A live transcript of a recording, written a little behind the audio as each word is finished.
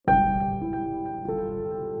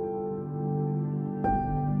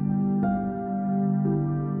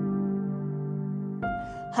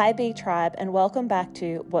Hi Bee Tribe and welcome back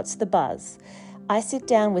to What's the Buzz? I sit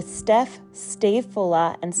down with Steph, Steve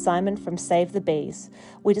Fuller and Simon from Save the Bees.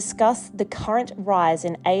 We discuss the current rise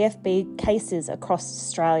in AFB cases across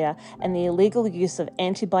Australia and the illegal use of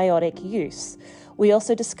antibiotic use. We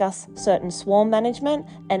also discuss certain swarm management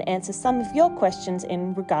and answer some of your questions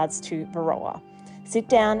in regards to Varroa. Sit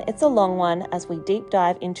down, it's a long one as we deep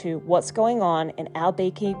dive into what's going on in our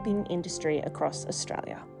beekeeping industry across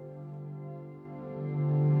Australia.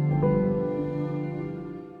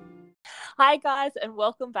 Hi guys and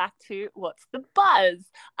welcome back to What's the Buzz?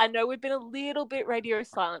 I know we've been a little bit radio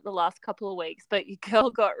silent the last couple of weeks, but your girl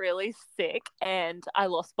got really sick and I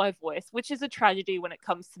lost my voice, which is a tragedy when it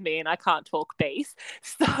comes to me and I can't talk bees.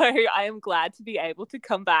 So I am glad to be able to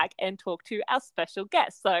come back and talk to our special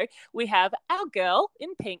guest. So we have our girl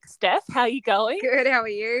in pink, Steph. How are you going? Good, how are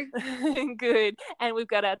you? Good. And we've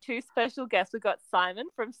got our two special guests. We've got Simon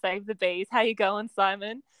from Save the Bees. How you going,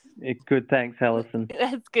 Simon? Good, thanks, Alison.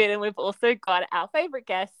 That's good. And we've also got our favourite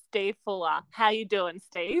guest, Steve Fuller. How you doing,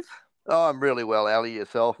 Steve? Oh, I'm really well, Ali.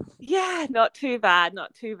 Yourself? Yeah, not too bad,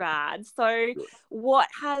 not too bad. So what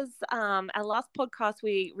has, our last podcast,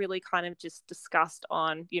 we really kind of just discussed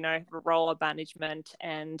on, Varroa management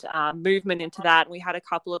and movement into that. We had a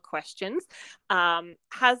couple of questions.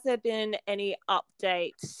 Has there been any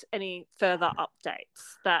updates, any further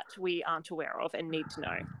updates that we aren't aware of and need to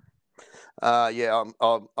know?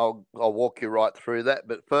 I'll walk you right through that.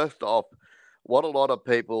 But first off, what a lot of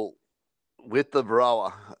people with the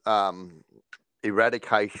Varroa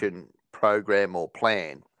eradication program or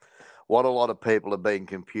plan, what a lot of people have been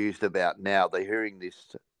confused about now, they're hearing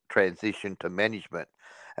this transition to management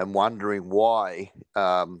and wondering why,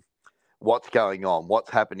 what's going on, what's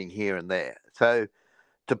happening here and there. So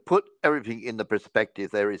to put everything in the perspective,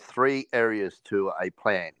 there is 3 areas to a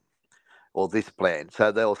plan. Or this plan.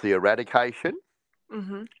 So there's the eradication,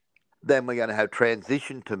 then we're going to have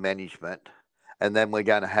transition to management, and then we're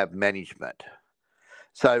going to have management.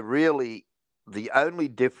 So really, the only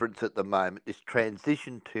difference at the moment is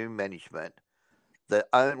transition to management. The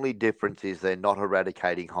only difference is they're not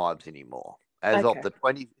eradicating hives anymore. As of the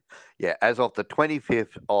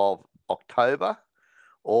 25th of October,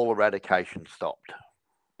 all eradication stopped.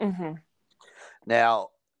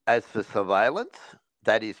 Now, as for surveillance,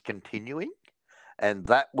 that is continuing, and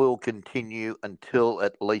that will continue until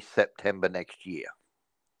at least September next year.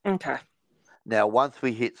 Okay. Now, once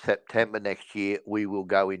we hit September next year, we will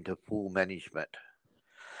go into full management.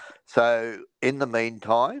 So, in the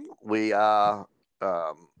meantime, we are,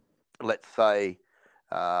 let's say,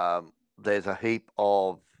 there's a heap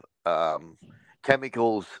of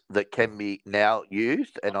chemicals that can be now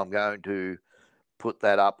used, and I'm going to put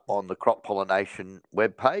that up on the crop pollination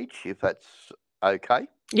webpage, if that's okay.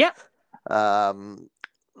 Yep. And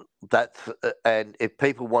if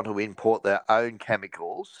people want to import their own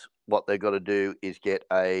chemicals, what they've got to do is get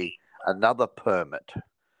another permit.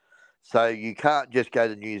 So you can't just go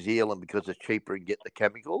to New Zealand because it's cheaper and get the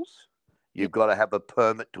chemicals. You've got to have a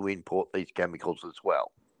permit to import these chemicals as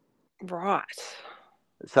well. Right.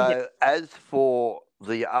 So as for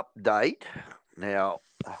the update, now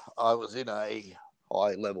I was in a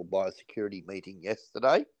high-level biosecurity meeting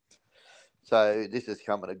yesterday. So this has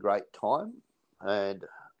come at a great time, and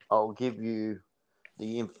I'll give you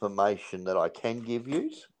the information that I can give you.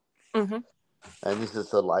 And this is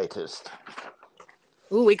the latest.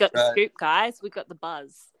 Oh, we got the scoop, guys. We got the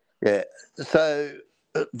buzz. Yeah. So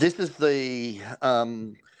this is the,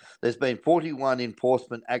 there's been 41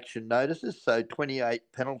 enforcement action notices, so 28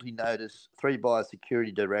 penalty notice, 3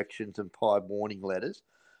 biosecurity directions and 5 warning letters,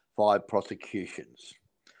 5 prosecutions.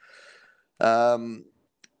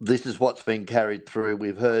 This is what's been carried through.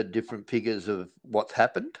 We've heard different figures of what's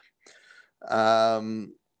happened.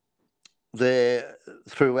 There,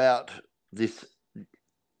 throughout this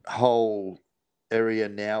whole area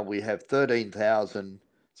now, we have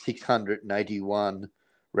 13,681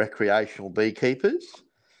 recreational beekeepers,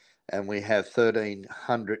 and we have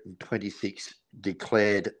 1,326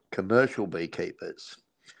 declared commercial beekeepers.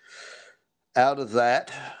 Out of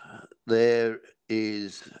that, there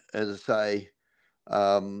is, as I say,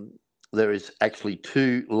 there is actually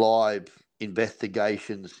 2 live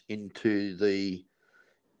investigations into the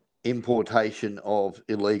importation of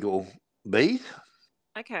illegal bees.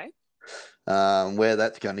 Okay. Where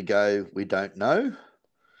that's going to go, we don't know.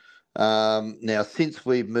 Now, since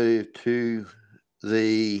we've moved to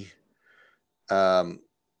the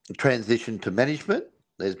transition to management,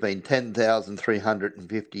 there's been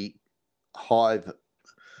 10,350 hive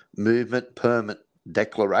movement permit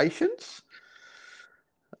declarations.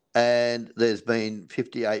 And there's been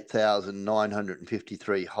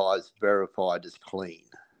 58,953 hives verified as clean.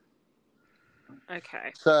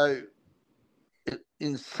 Okay. So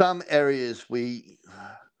in some areas we're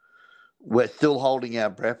still holding our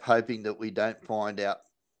breath, hoping that we don't find out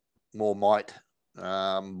more mite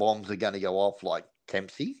bombs are going to go off like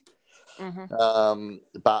Kempsey.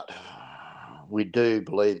 But we do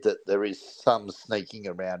believe that there is some sneaking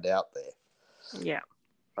around out there. Yeah.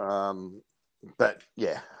 But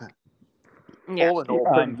yeah, Yeah. all in all,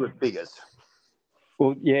 pretty good figures.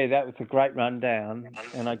 Well, yeah, that was a great rundown,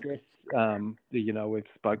 and I guess we've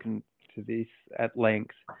spoken to this at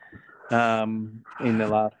length in the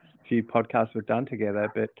last few podcasts we've done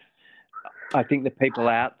together. But I think the people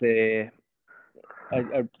out there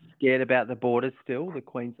are scared about the borders still, the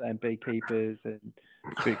Queensland beekeepers and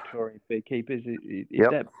Victorian beekeepers. Is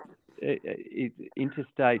that is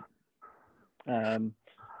interstate,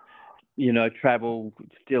 travel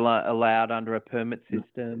still allowed under a permit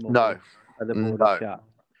system? Or No. Are the borders shut?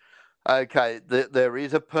 Okay, there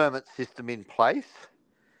is a permit system in place,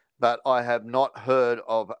 but I have not heard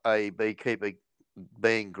of a beekeeper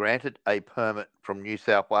being granted a permit from New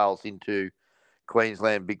South Wales into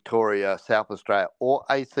Queensland, Victoria, South Australia, or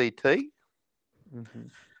ACT.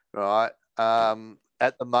 Right.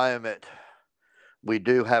 At the moment, we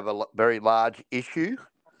do have a very large issue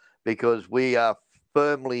because we are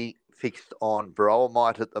firmly fixed on Varroa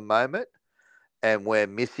mite at the moment, and we're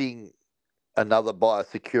missing another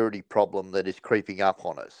biosecurity problem that is creeping up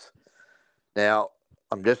on us. Now,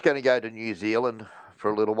 I'm just going to go to New Zealand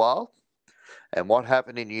for a little while. And what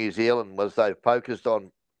happened in New Zealand was they focused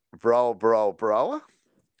on Varroa,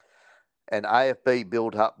 and AFB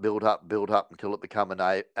built up until it became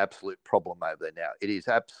an absolute problem over there. Now, it is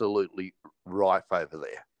absolutely rife over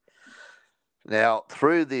there. Now,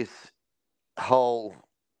 through this whole,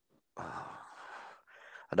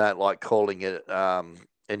 I don't like calling it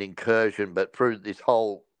an incursion, but through this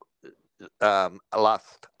whole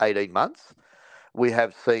last 18 months, we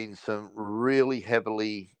have seen some really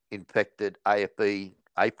heavily infected AFB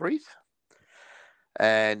apiaries,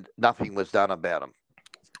 and nothing was done about them.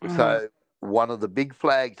 So one of the big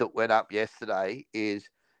flags that went up yesterday is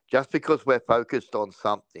just because we're focused on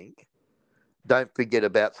something, don't forget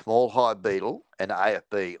about small hive beetle and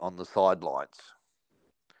AFB on the sidelines.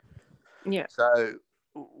 Yeah. So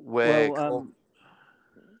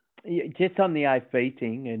just on the AFB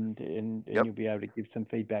thing, and you'll be able to give some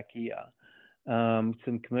feedback here.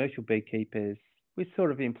 Some commercial beekeepers were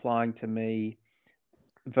sort of implying to me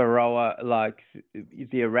Varroa, like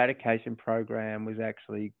the eradication program was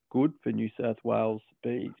actually good for New South Wales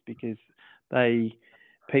bees because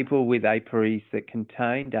people with apiaries that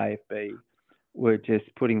contained AFB were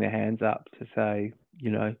just putting their hands up to say,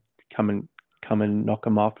 come and knock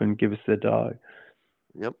them off and give us the dough.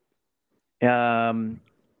 Yep.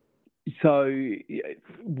 So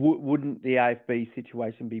wouldn't the AFB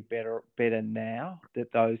situation be better now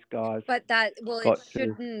that those guys? But it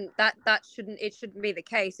shouldn't be the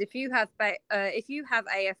case. If you have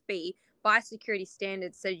AFB, biosecurity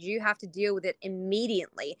standards says you have to deal with it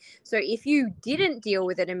immediately. So if you didn't deal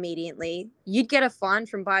with it immediately, you'd get a fine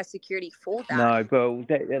from biosecurity for that. No,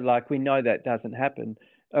 but we know that doesn't happen.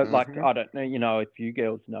 Like I don't know, if you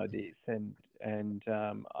girls know this, and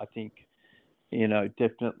I think.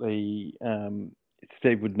 Definitely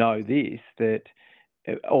Steve would know this, that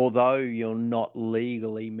although you're not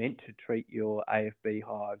legally meant to treat your AFB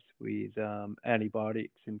hives with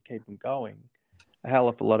antibiotics and keep them going, a hell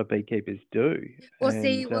of a lot of beekeepers do. Well,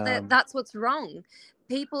 that's what's wrong.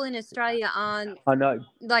 People in Australia aren't. I know.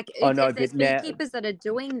 If there's beekeepers that are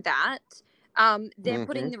doing that, they're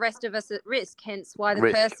putting the rest of us at risk. Hence why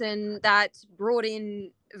the person that brought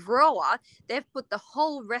in Varroa, they've put the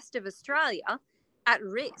whole rest of Australia at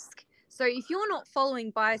risk. So if you're not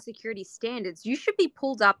following biosecurity standards, you should be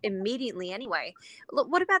pulled up immediately anyway. Look,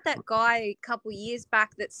 what about that guy a couple of years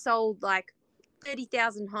back that sold like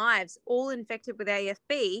 30,000 hives, all infected with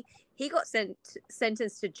AFB? He got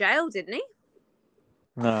sentenced to jail, didn't he?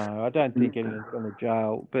 No, I don't think anyone's gone to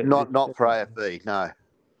jail. But not for AFB, no.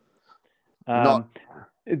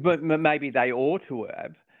 But maybe they ought to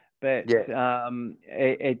have. But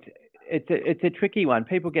it's a tricky one.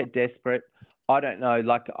 People get desperate. I don't know.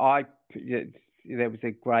 There was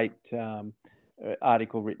a great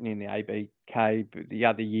article written in the ABK the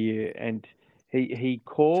other year, and he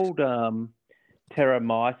called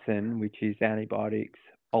terramycin, which is antibiotics,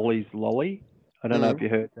 Ollie's lolly. I don't know if you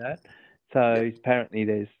heard that. So apparently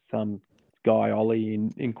there's some guy, Ollie,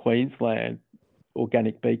 in Queensland,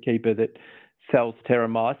 organic beekeeper, that sells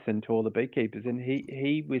terramycin to all the beekeepers. And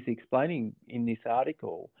he was explaining in this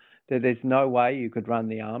article that there's no way you could run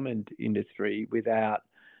the almond industry without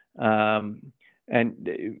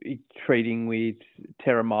treating with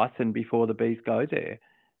terramycin before the bees go there,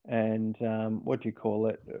 and what do you call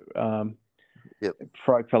it?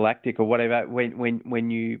 Prophylactic or whatever.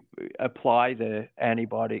 When you apply the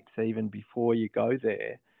antibiotics even before you go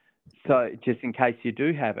there, so just in case you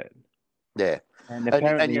do have it. Yeah. And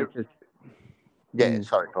apparently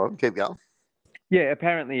sorry, Tom, keep going. Yeah,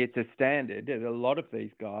 apparently it's a standard. A lot of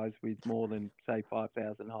these guys with more than, say,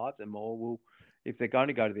 5,000 hives and more will, if they're going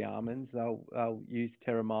to go to the almonds, they'll use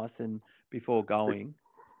terramycin before going.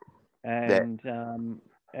 And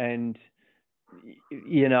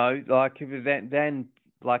you know, like then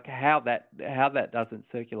like how that doesn't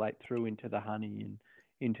circulate through into the honey and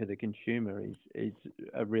into the consumer is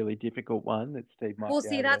a really difficult one that Steve might. Well,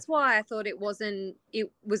 see, that's why I thought it was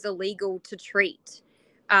illegal to treat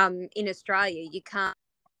in Australia. You can't.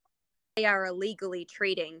 They are illegally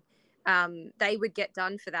treating. They would get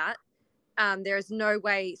done for that. There is no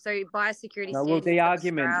way. So biosecurity. No, well, the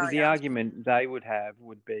argument they would have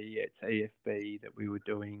would be it's AFB that we were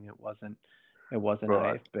doing. It wasn't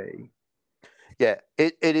right. AFB. Yeah,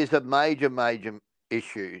 it is a major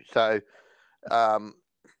issue. So,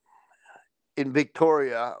 in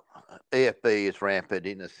Victoria, AFB is rampant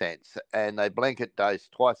in a sense, and they blanket dose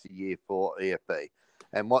twice a year for AFB.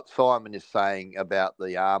 And what Simon is saying about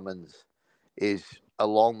the almonds is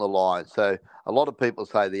along the line. So a lot of people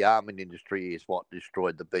say the almond industry is what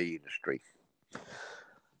destroyed the bee industry.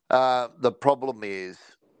 The problem is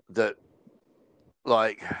that,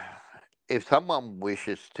 like, if someone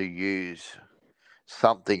wishes to use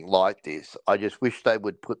something like this, I just wish they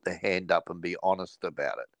would put their hand up and be honest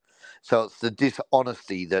about it. So it's the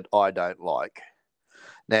dishonesty that I don't like.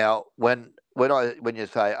 Now, when you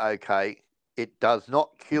say, okay, it does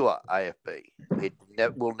not cure AFB. It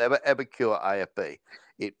will never ever cure AFB.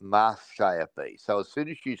 It masks AFB. So as soon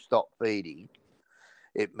as you stop feeding,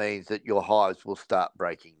 it means that your hives will start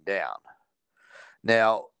breaking down.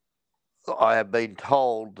 Now, I have been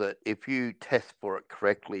told that if you test for it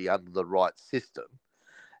correctly under the right system,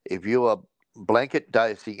 if you are blanket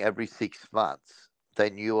dosing every 6 months,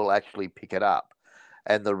 then you will actually pick it up.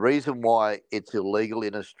 And the reason why it's illegal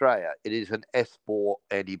in Australia, it is an S4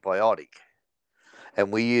 antibiotic. And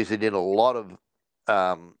we use it in a lot of,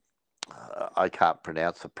 I can't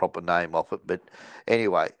pronounce the proper name of it, but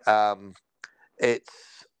anyway,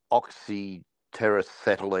 it's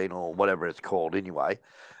oxyteracetylene or whatever it's called anyway.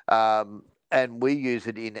 And we use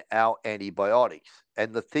it in our antibiotics.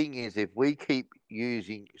 And the thing is, if we keep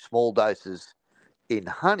using small doses in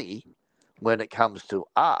honey, when it comes to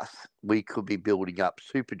us, we could be building up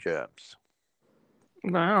super germs.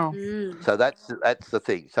 Wow. So that's the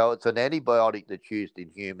thing. So it's an antibiotic that's used in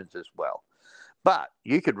humans as well. But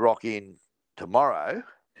you could rock in tomorrow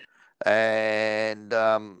and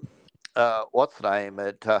what's the name?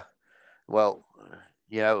 Well,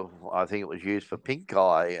 you know, I think it was used for pink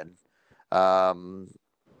eye and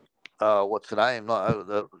what's the name?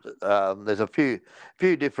 There's a few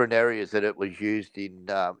different areas that it was used in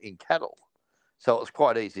cattle. So it's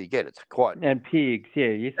quite easy to get. It's quite and pigs, yeah.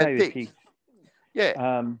 You say the pigs.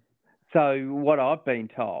 Yeah. So what I've been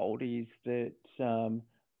told is that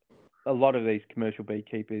a lot of these commercial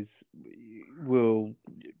beekeepers will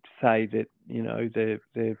say that, you know, the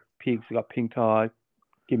pigs have got pink eye,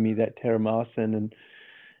 give me that terramycin,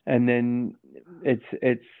 and then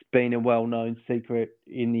it's been a well-known secret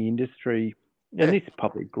in the industry, and this is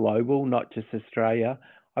probably global, not just Australia.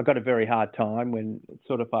 I got a very hard time when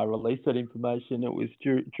sort of I released that information. It was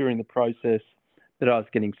during the process that I was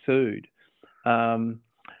getting sued. I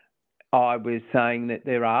was saying that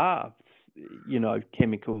there are, you know,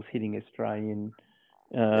 chemicals hitting Australian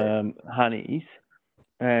honeys,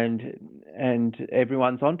 and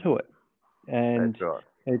everyone's onto it. And that's right.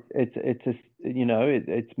 It's a, you know,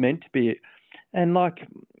 it's meant to be, and like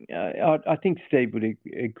I think Steve would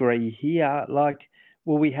agree here. Like,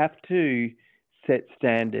 well, we have to set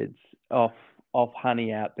standards of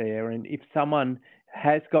honey out there, and if someone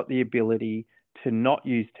has got the ability to not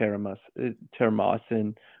use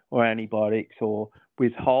terramycin or antibiotics, or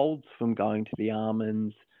withholds from going to the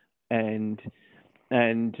almonds and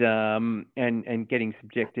getting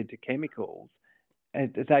subjected to chemicals,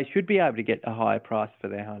 they should be able to get a higher price for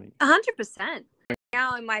their honey. 100%.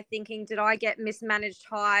 Now am I thinking, did I get mismanaged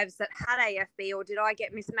hives that had AFB, or did I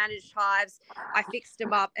get mismanaged hives, I fixed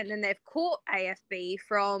them up, and then they've caught AFB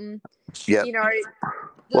from, you know,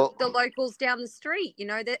 the locals down the street? You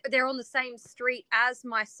know, they're on the same street as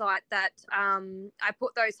my site that I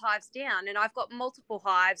put those hives down, and I've got multiple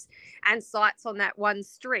hives and sites on that one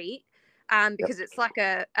street because it's like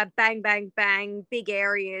a bang, bang, bang, big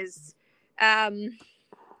areas.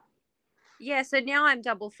 Yeah, so now I'm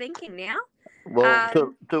double thinking now.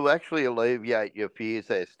 Well, to actually alleviate your fears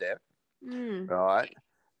there, Steph, right?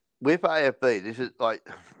 With AFB, this is like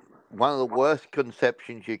one of the worst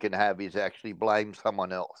conceptions you can have is actually blame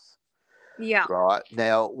someone else. Yeah. Right.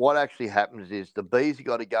 Now, what actually happens is the bees have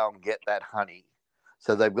got to go and get that honey.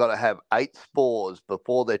 So they've got to have 8 spores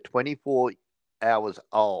before they're 24 hours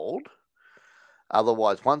old.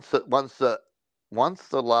 Otherwise, once the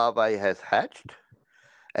larvae has hatched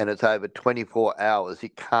and it's over 24 hours,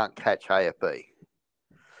 it can't catch AFB.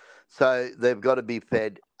 So they've got to be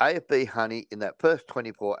fed AFB honey in that first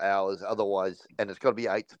 24 hours. Otherwise, and it's got to be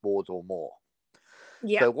 8 spores or more.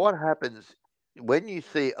 Yeah. So what happens when you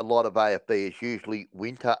see a lot of AFB is usually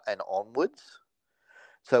winter and onwards.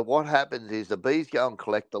 So what happens is the bees go and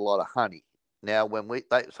collect a lot of honey. Now,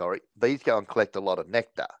 bees go and collect a lot of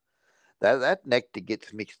nectar. That nectar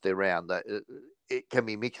gets mixed around. It can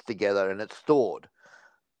be mixed together and it's stored.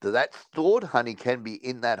 That stored honey can be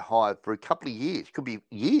in that hive for a couple of years. Could be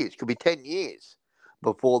years. Could be 10 years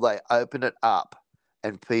before they open it up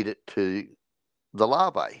and feed it to the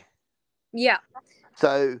larvae. Yeah.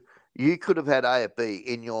 So you could have had AFB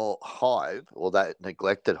in your hive or that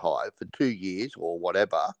neglected hive for 2 years or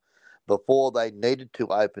whatever before they needed to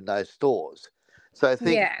open those stores. So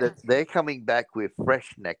think that they're coming back with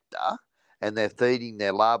fresh nectar and they're feeding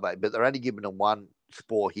their larvae, but they're only giving them 1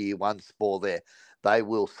 spore here, 1 spore there. They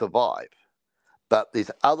will survive. But this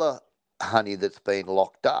other honey that's been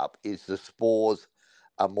locked up is the spores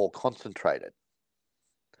are more concentrated.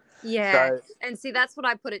 Yeah, and see, that's what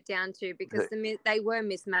I put it down to because they were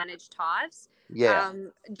mismanaged hives. Yeah.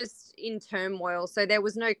 Just in turmoil. So there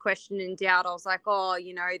was no question in doubt. I was like, oh,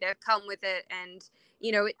 they've come with it. And,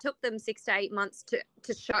 it took them 6 to 8 months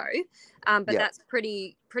to show. But that's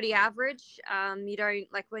pretty average. You don't,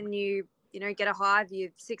 like when you get a hive,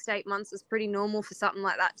 6 to 8 months is pretty normal for something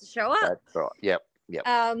like that to show up. That's right. Yep.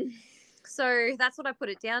 So that's what I put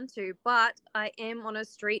it down to. But I am on a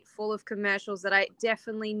street full of commercials that I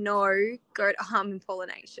definitely know go to harm and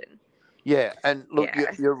pollination. Yeah, and look,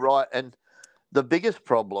 you're right. And the biggest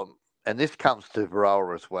problem, and this comes to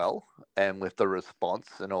Varroa as well, and with the response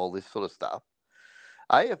and all this sort of stuff,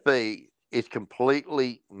 AFB is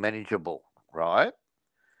completely manageable, right?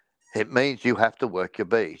 It means you have to work your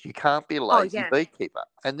bees. You can't be a lazy beekeeper.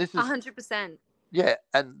 And this is 100%. Yeah,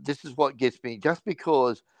 and this is what gets me. Just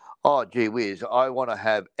because, oh, gee whiz, I want to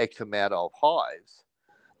have X amount of hives,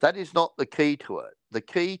 that is not the key to it. The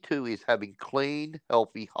key to is having clean,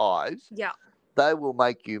 healthy hives. Yeah. They will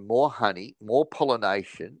make you more honey, more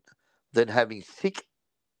pollination than having sick,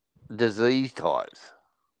 diseased hives.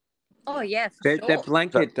 Oh, yeah, for sure. They're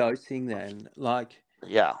blanket dosing then. Like,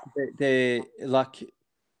 yeah. They're like,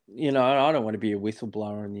 I don't want to be a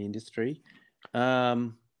whistleblower in the industry.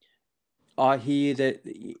 I hear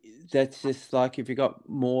that's just like if you got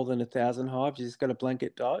more than 1,000 hives, you just got a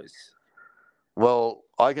blanket dose. Well,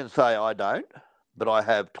 I can say I don't, but I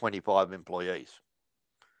have 25 employees.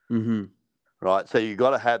 Mm-hmm. Right, so you've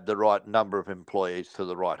got to have the right number of employees to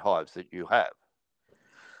the right hives that you have.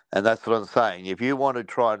 And that's what I'm saying. If you want to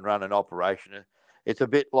try and run an operation, it's a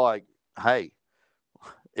bit like, hey,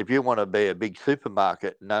 if you want to be a big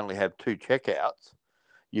supermarket and only have 2 checkouts,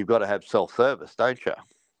 you've got to have self-service, don't you?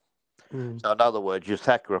 So in other words, you're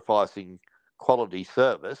sacrificing quality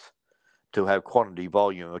service to have quantity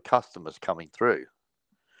volume of customers coming through.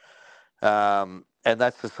 And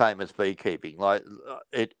that's the same as beekeeping. Like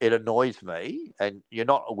it annoys me, and you're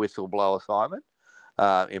not a whistleblower, Simon.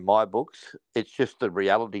 In my books, it's just a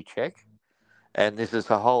reality check. And this is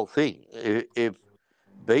the whole thing. If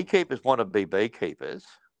beekeepers want to be beekeepers,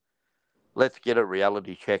 let's get a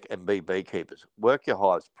reality check and be beekeepers. Work your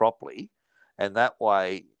hives properly, and that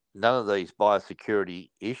way none of these biosecurity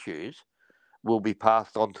issues will be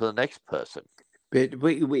passed on to the next person. But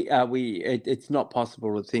it's not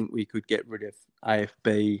possible to think we could get rid of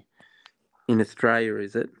AFB in Australia,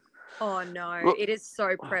 is it? Oh no, look, it is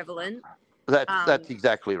so prevalent. That's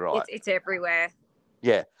exactly right. It's everywhere.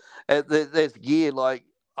 Yeah, there's gear like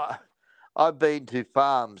I've been to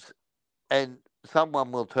farms, and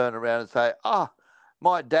someone will turn around and say,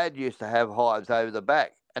 my dad used to have hives over the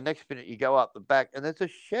back. And next minute you go up the back and there's a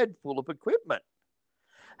shed full of equipment.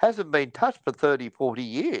 Hasn't been touched for 30, 40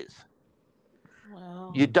 years.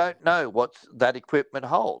 Wow. You don't know what that equipment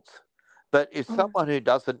holds. But if someone who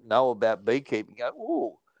doesn't know about beekeeping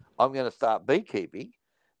go, I'm going to start beekeeping,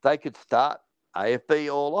 they could start AFB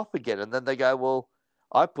all off again. And then they go, well,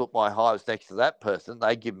 I put my hives next to that person.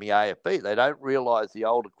 They give me AFB. They don't realise the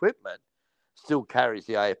old equipment still carries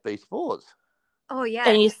the AFB spores. Oh, yeah.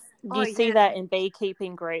 You see that in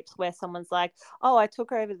beekeeping groups where someone's like, oh, I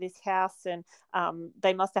took over this house and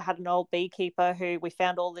they must have had an old beekeeper who we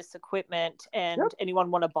found all this equipment and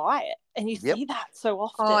anyone want to buy it? And you see that so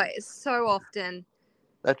often. Oh, it's so often.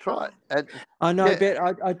 That's right. And, I know,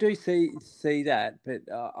 but I do see that, but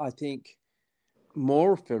I think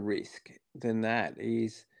more of a risk than that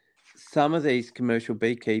is some of these commercial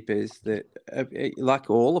beekeepers that,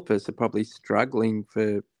 like all of us, are probably struggling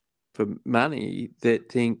for money,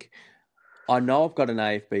 that think, I know I've got an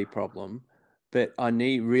AFB problem, but I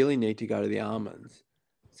really need to go to the almonds,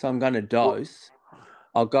 so I'm going to dose.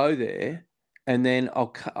 I'll go there, and then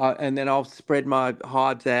I'll spread my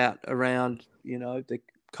hives out around, the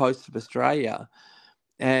coast of Australia,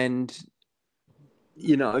 and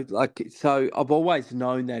so I've always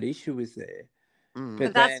known that issue was there.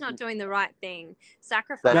 But that's not doing the right thing.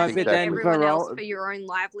 Sacrificing everyone else for your own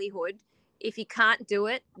livelihood. If you can't do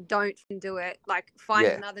it, don't do it. Like, find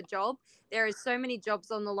another job. There is so many jobs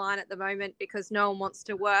on the line at the moment because no one wants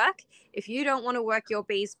to work. If you don't want to work your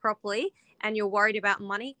bees properly and you're worried about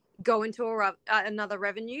money, go into another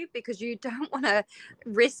revenue, because you don't want to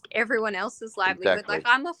risk everyone else's livelihood. Exactly. Like,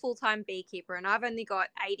 I'm a full-time beekeeper and I've only got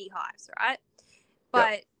 80 hives, right?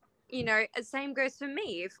 But the same goes for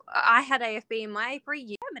me. If I had AFB in my apiary,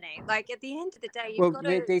 you terminate. Like, at the end of the day, you've got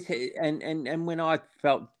to... And when I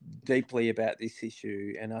felt deeply about this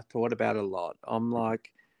issue and I thought about it a lot, I'm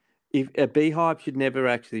like, if a beehive should never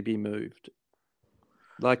actually be moved.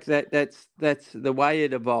 Like, that's the way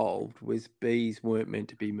it evolved, was bees weren't meant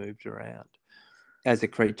to be moved around as a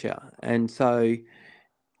creature. And so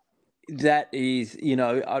that is,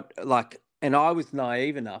 and I was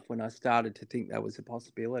naive enough when I started to think that was a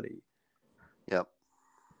possibility. Yep.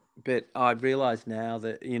 But I realise now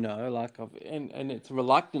that, and it's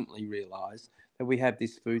reluctantly realised that we have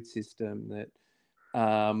this food system that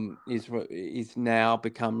is now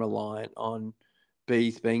become reliant on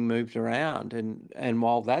bees being moved around. And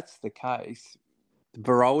while that's the case,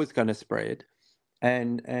 Varroa is going to spread,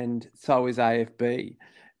 and so is AFB.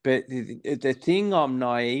 But the thing I'm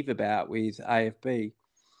naive about with AFB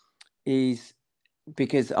is,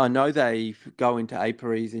 because I know they go into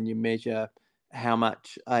apiaries and you measure how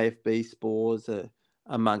much AFB spores are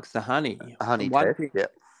amongst the honey. The honey test,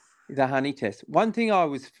 The honey test. One thing I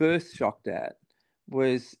was first shocked at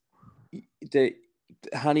was the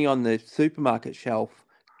honey on the supermarket shelf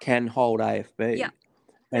can hold AFB,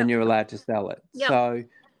 and you're allowed to sell it. So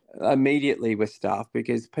immediately we're stuffed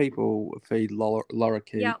because people feed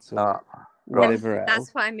lorikeets or whatever else. That's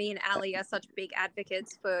why me and Ali are such big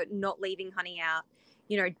advocates for not leaving honey out.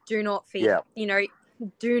 Do not feed.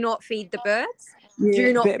 Do not feed the birds.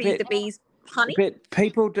 Do not feed the bees honey. But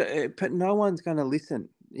no one's going to listen.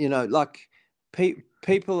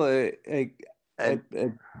 People are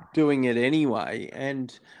doing it anyway.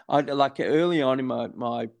 And I, like, early on in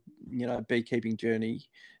my beekeeping journey,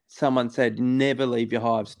 someone said, never leave your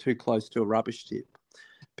hives too close to a rubbish tip,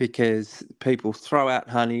 because people throw out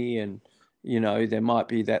honey and, there might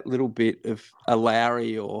be that little bit of a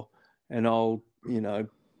Lowry or an old,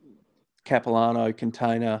 Capilano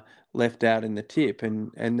container left out in the tip,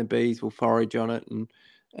 and the bees will forage on it,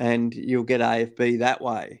 and you'll get AFB that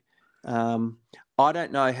way. I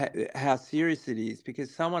don't know how serious it is,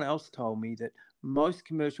 because someone else told me that most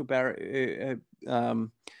commercial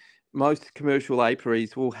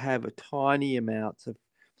apiaries will have a tiny amounts of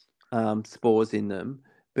spores in them,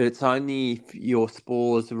 but it's only if your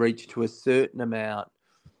spores reach to a certain amount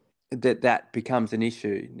that becomes an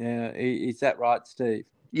issue. Now, is that right, Steve?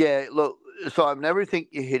 Yeah, look, Simon, everything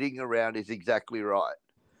you're hitting around is exactly right.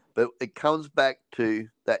 But it comes back to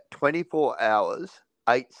that 24 hours,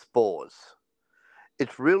 8 spores.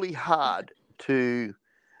 It's really hard to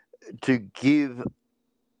give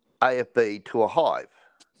AFB to a hive,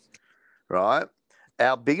 right?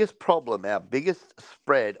 Our biggest problem, our biggest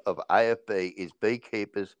spread of AFB is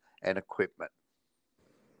beekeepers and equipment,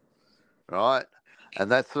 right? And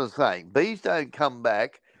that's what I'm saying. Bees don't come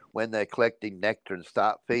back when they're collecting nectar and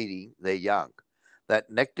start feeding their young. That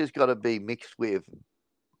nectar's got to be mixed with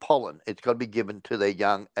pollen. It's got to be given to their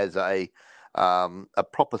young as a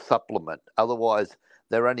proper supplement. Otherwise,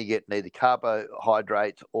 they're only getting either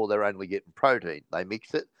carbohydrates or they're only getting protein. They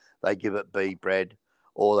mix it, they give it bee bread,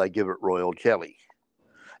 or they give it royal jelly.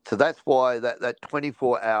 So that's why that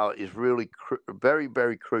 24-hour is really very,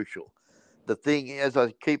 very crucial. The thing, as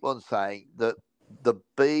I keep on saying, that the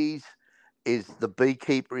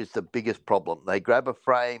beekeeper is the biggest problem. They grab a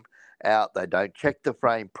frame out, they don't check the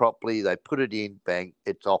frame properly, they put it in, bang,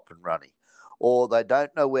 it's off and running. Or they don't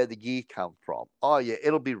know where the gear come from. Oh yeah,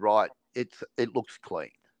 it'll be right. It looks clean.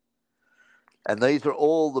 And these are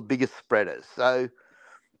all the biggest spreaders. So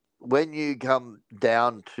when you come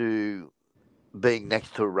down to being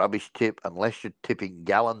next to a rubbish tip, unless you're tipping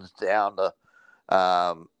gallons down,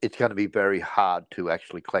 it's going to be very hard to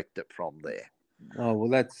actually collect it from there. Oh, well,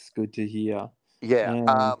 that's good to hear.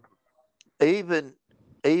 Yeah. Even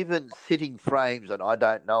sitting frames, and I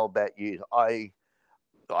don't know about you, I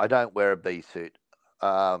don't wear a bee suit,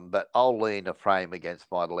 but I'll lean a frame against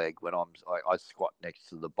my leg when I squat next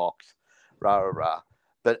to the box,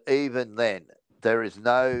 But even then, there's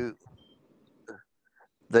been,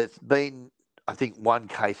 I think one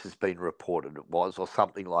case has been reported, or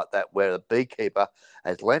something like that, where the beekeeper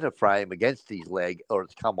has leant a frame against his leg or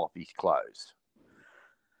it's come off his clothes.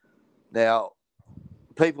 Now,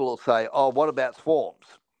 people will say, oh, what about swarms?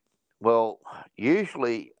 Well,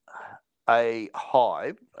 usually a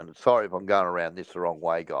hive, and sorry if I'm going around this the wrong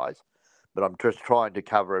way, guys, but I'm just trying to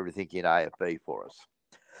cover everything in AFB for us.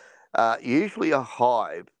 Usually a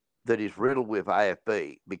hive that is riddled with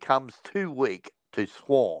AFB becomes too weak to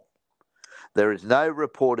swarm. There is no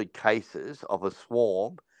reported cases of a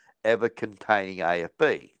swarm ever containing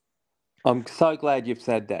AFB. I'm so glad you've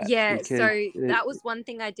said that. Yeah, so that was one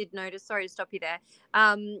thing I did notice. Sorry to stop you there.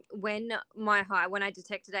 When I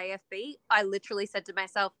detected AFB, I literally said to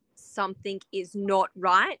myself, something is not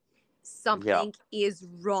right. Something is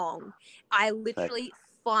wrong. I literally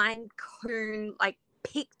fine-tuned,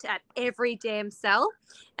 picked at every damn cell,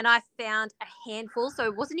 and I found a handful. So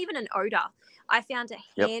it wasn't even an odor. I found a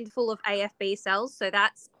handful of AFB cells. So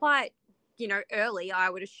that's quite, early,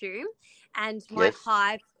 I would assume. And my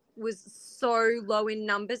hive was so low in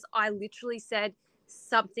numbers, I literally said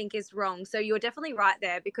something is wrong. So you're definitely right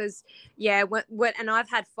there, because and I've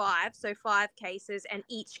had 5 cases, and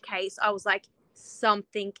each case I was like,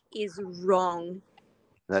 something is wrong.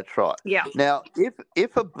 That's right. Yeah. Now,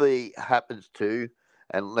 if a bee happens to,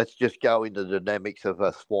 and let's just go into the dynamics of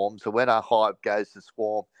a swarm. So when a hive goes to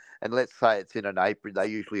swarm, and let's say it's in an apiary, they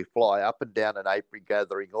usually fly up and down an apiary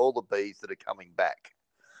gathering all the bees that are coming back.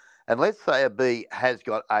 And let's say a bee has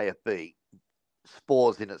got AFB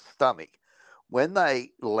spores in its stomach. When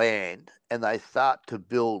they land and they start to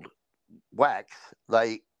build wax,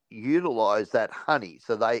 they utilize that honey.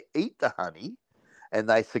 So they eat the honey and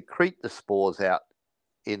they secrete the spores out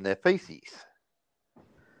in their feces.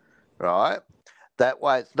 Right? That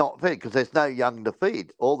way it's not fed, because there's no young to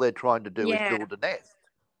feed. All they're trying to do is build a nest.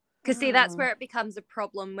 Because, see, that's where it becomes a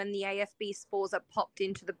problem, when the AFB spores are popped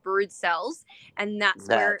into the brood cells, and that's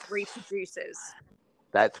where it reproduces.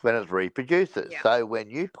 That's when it reproduces. Yeah. So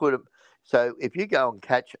when you put them, so if you go and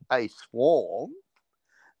catch a swarm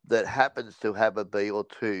that happens to have a bee or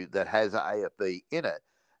two that has an AFB in it,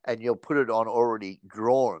 and you'll put it on already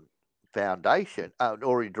drawn foundation,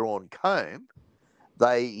 already drawn comb,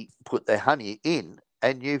 they put their honey in,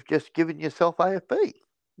 and you've just given yourself AFB.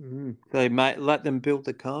 They might let them build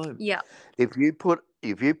the comb. Yeah. If you put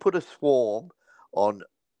a swarm on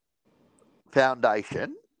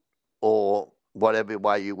foundation, or whatever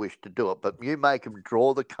way you wish to do it, but you make them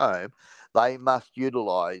draw the comb, they must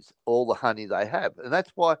utilize all the honey they have. And that's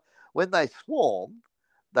why when they swarm,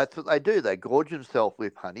 that's what they do. They gorge themselves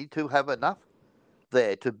with honey to have enough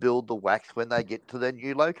there to build the wax when they get to their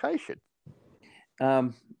new location.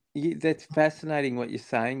 That's fascinating what you're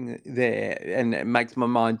saying there, and it makes my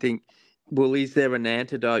mind think, well, is there an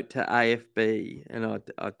antidote to AFB? And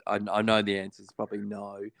I know the answer is probably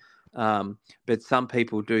no, but some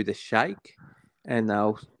people do the shake, and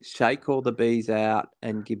they'll shake all the bees out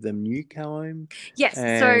and give them new comb. Yes,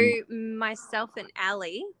 so myself and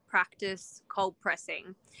Ali practice cold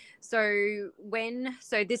pressing. So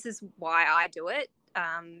this is why I do it,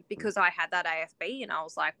 because I had that AFB, and I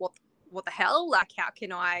was like, what the hell? Like, how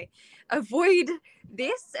can I avoid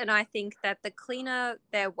this? And I think that the cleaner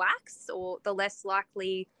their wax, or the less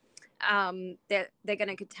likely they're going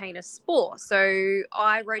to contain a spore. So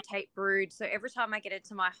I rotate brood. So every time I get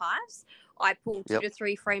into my hives, I pull 2 to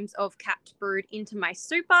 3 frames of capped brood into my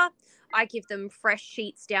super. I give them fresh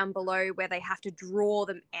sheets down below where they have to draw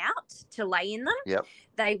them out to lay in them. Yep.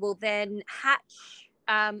 They will then hatch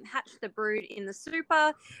the brood in the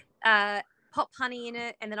super, pop honey in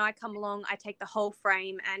it, and then I come along, I take the whole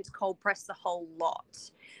frame and cold press the whole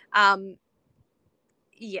lot. That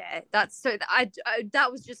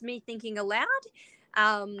was just me thinking aloud,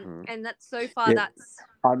 and that's so far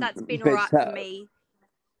that's been all right for me.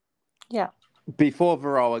 Yeah. Before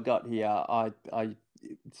Varroa got here, I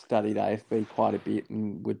studied AFB quite a bit,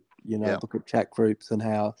 and would look at chat groups and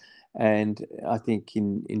I think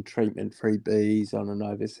in treatment-free bees on an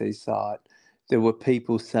overseas site, there were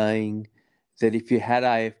people saying that if you had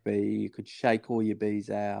AFB, you could shake all your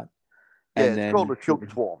bees out. Yeah, it's called a shook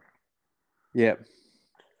swarm. Yep.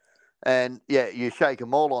 And yeah, you shake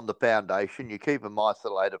them all on the foundation, you keep them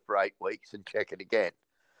isolated for 8 weeks and check it again.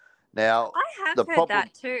 Now, I have the heard problem,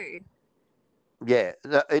 that too. yeah,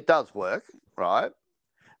 it does work, right?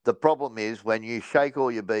 The problem is when you shake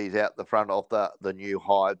all your bees out the front of the new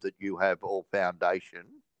hive that you have all foundation,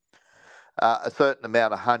 a certain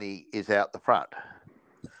amount of honey is out the front.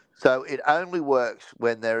 So it only works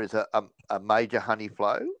when there is a major honey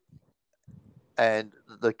flow and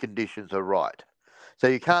the conditions are right. So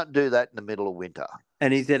you can't do that in the middle of winter.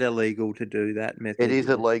 And is it illegal to do that method? It is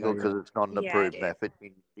illegal because it's not an approved method.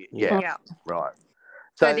 Yeah. Right.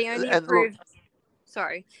 So the only approved,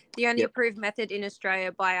 the only Yep. approved method in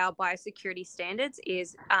Australia by our biosecurity standards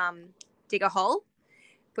is dig a hole,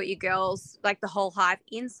 put your girls, like the whole hive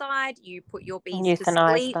inside, you put your bees to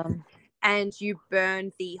Euthanize sleep, them. and you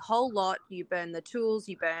burn the whole lot, you burn the tools,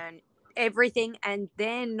 you burn everything, and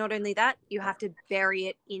then not only that, you have to bury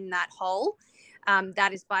it in that hole.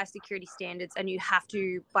 That is biosecurity standards, and you have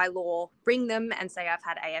to, by law, bring them and say, I've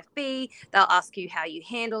had AFB. They'll ask you how you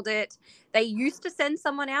handled it. They used to send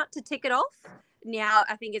someone out to tick it off. Now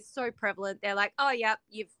I think it's so prevalent. They're like, oh, yeah,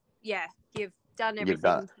 you've done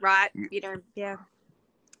everything right.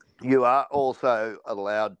 You are also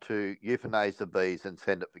allowed to euthanize the bees and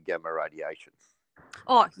send it for gamma radiation.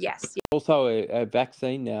 Oh, yes. Also a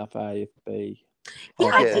vaccine now for AFB. Yeah,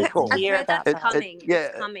 I've heard that's coming.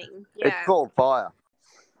 It's coming. Yeah. It's called fire.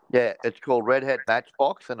 Yeah, it's called redhead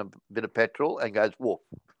matchbox and a bit of petrol and goes woof.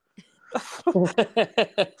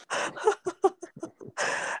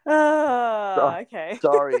 Okay.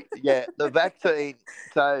 Sorry. Yeah, the vaccine.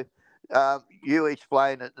 So you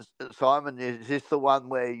explain it, Simon. Is this the one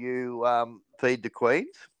where you feed the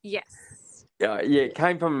queens? Yes. Yeah, it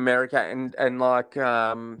came from America, and like,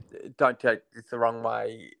 don't take this the wrong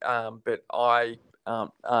way, but I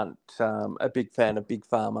aren't a big fan of Big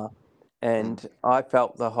Pharma, and I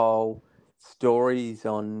felt the whole stories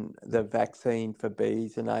on the vaccine for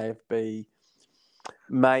bees and AFB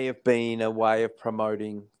may have been a way of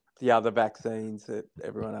promoting the other vaccines that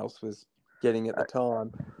everyone else was getting at the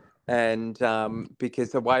time, and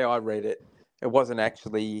because the way I read it, it wasn't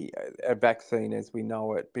actually a vaccine as we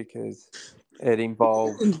know it, because it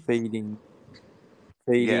involved feeding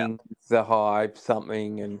the hive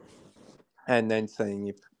something, and then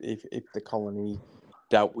seeing if the colony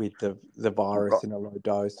dealt with the virus in a low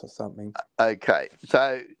dose or something. Okay,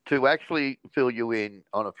 so to actually fill you in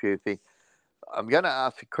on a few things, I'm going to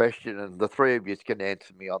ask a question, and the three of you can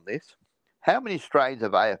answer me on this. How many strains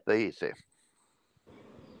of AFB is there?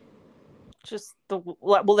 Just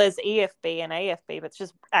there's EFB and AFB, but it's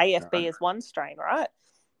just AFB is one strain, right?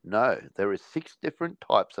 No, there are 6 different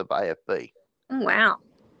types of AFB. Oh, wow.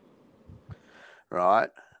 Right.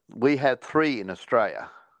 We have 3 in Australia.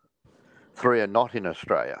 3 are not in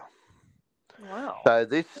Australia. Wow. So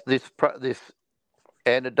this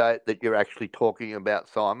antidote that you're actually talking about,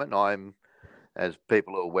 Simon, I'm, as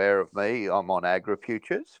people are aware of me, I'm on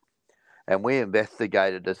AgriFutures, and we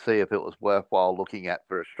investigated to see if it was worthwhile looking at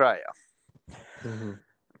for Australia. Mm-hmm.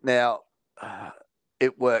 Now,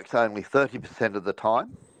 it works only 30% of the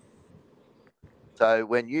time. So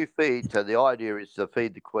when you feed, so the idea is to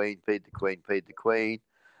feed the queen,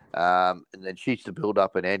 and then she's to build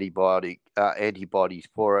up an antibodies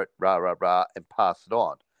for it, and pass it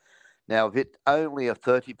on. Now, if it's only a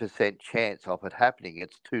 30% chance of it happening,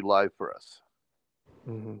 it's too low for us.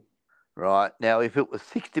 Mm-hmm. Right? Now, if it was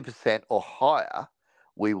 60% or higher,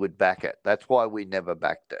 we would back it. That's why we never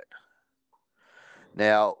backed it.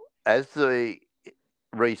 Now, as the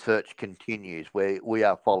research continues, we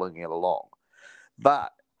are following it along.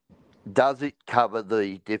 But does it cover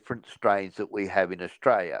the different strains that we have in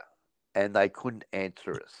Australia? And they couldn't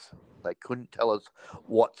answer us. They couldn't tell us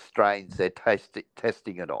what strains they're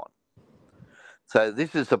testing it on. So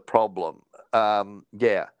this is a problem.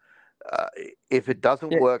 If it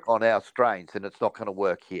doesn't work on our strains, then it's not going to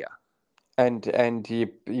work here. And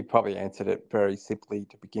you probably answered it very simply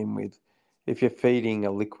to begin with. If you're feeding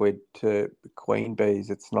a liquid to queen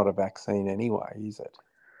bees, it's not a vaccine anyway, is it?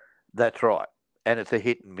 That's right. And it's a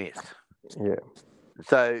hit and miss. Yeah.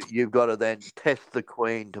 So you've got to then test the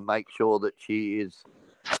queen to make sure that she is,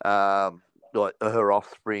 like her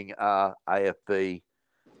offspring are AFB.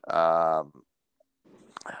 I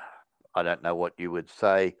don't know what you would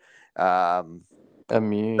say.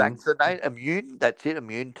 Immune. Vaccinate, immune. That's it.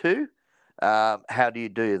 Immune to. How do you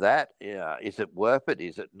do that? Yeah. Is it worth it?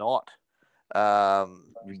 Is it not?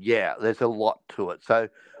 There's a lot to it. So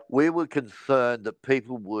we were concerned that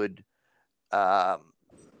people would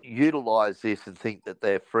utilize this and think that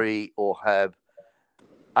they're free or have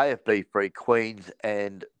AFB free queens,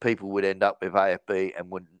 and people would end up with AFB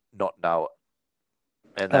and would not know it.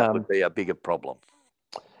 And that would be a bigger problem.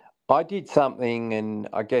 I did something, and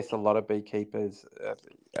I guess a lot of beekeepers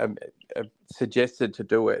suggested to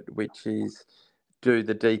do it, which is do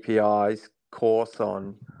the DPI's course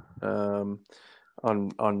on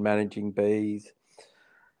managing bees.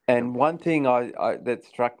 And one thing that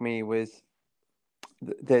struck me was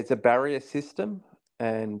there's a barrier system,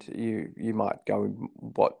 and you might go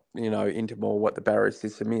into more what the barrier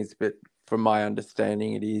system is, but from my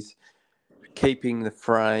understanding, it is keeping the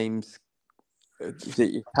frames that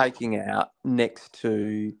you're taking out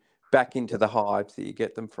back into the hives that you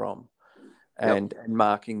get them from, and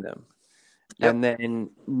marking them. And then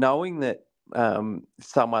knowing that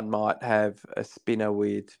someone might have a spinner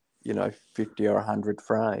with 50 or 100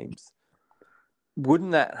 frames,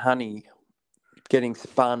 wouldn't that honey getting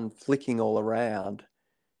spun, flicking all around,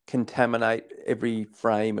 contaminate every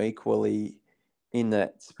frame equally in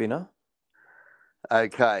that spinner?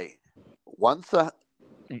 Okay.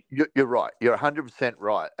 You're right. You're 100%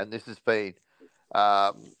 right. And this has been,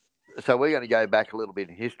 so we're going to go back a little bit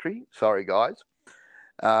in history. Sorry, guys.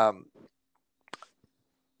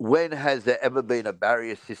 When has there ever been a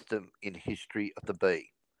barrier system in history of the bee?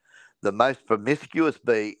 The most promiscuous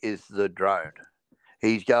bee is the drone.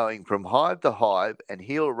 He's going from hive to hive, and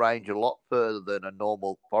he'll range a lot further than a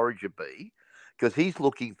normal forager bee because he's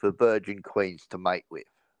looking for virgin queens to mate with.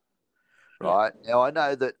 Right? Now, I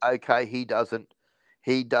know that, okay, he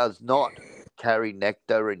does not carry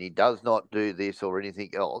nectar, and he does not do this or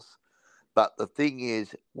anything else. But the thing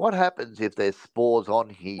is, what happens if there's spores on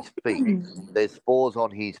his feet? There's spores on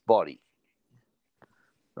his body.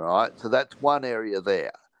 Right? So that's one area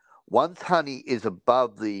there. Once honey is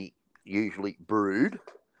above the usually brood,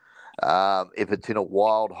 if it's in a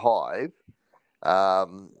wild hive,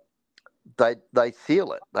 they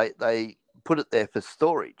seal it. They put it there for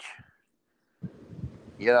storage.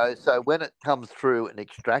 So when it comes through an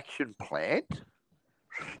extraction plant,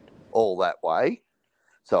 all that way,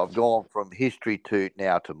 so I've gone from history to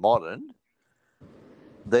now to modern,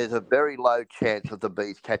 there's a very low chance of the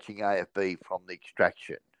bees catching AFB from the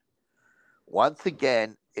extraction. Once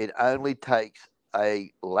again, it only takes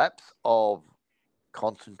a lapse of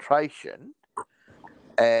concentration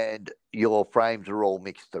and your frames are all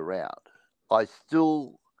mixed around. I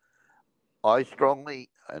strongly,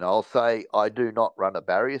 and I'll say I do not run a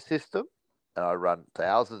barrier system, and I run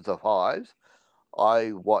thousands of hives.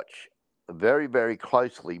 I watch very, very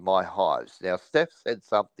closely my hives. Now, Steph said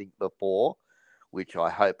something before, which I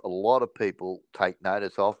hope a lot of people take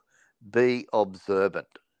notice of. Be observant.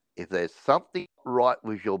 If there's something right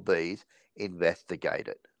with your bees, investigate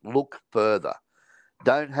it. Look further.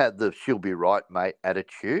 Don't have the she'll be right, mate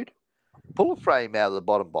attitude. Pull a frame out of the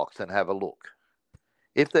bottom box and have a look.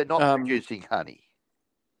 If they're not producing honey.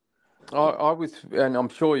 I was, and I'm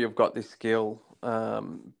sure you've got this skill,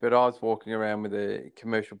 but I was walking around with a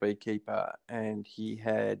commercial beekeeper and he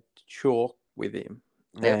had chalk with him.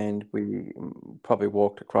 Yep. And we probably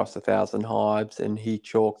walked across 1,000 hives and he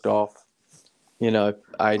chalked off,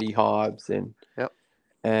 80 hives and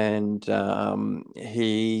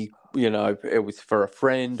he, it was for a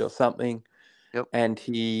friend or something. Yep. And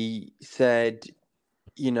he said,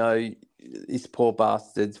 this poor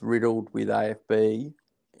bastard's riddled with AFB,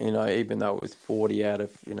 even though it was 40 out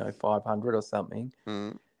of, 500 or something.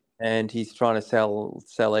 Mm. And he's trying to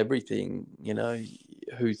sell everything,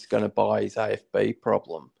 who's going to buy his AFB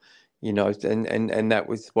problem, and that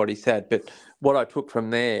was what he said. But what I took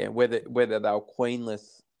from there, whether they were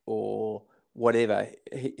queenless or whatever,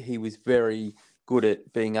 he was very good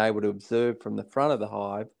at being able to observe from the front of the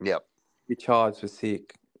hive. Yep. Which hives were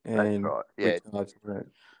sick. And that's right. Yeah. which hives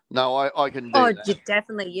weren't. No, I can do that. Oh,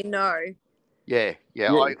 definitely, Yeah.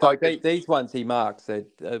 These ones he marks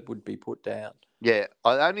that would be put down. Yeah.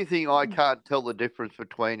 The only thing I can't tell the difference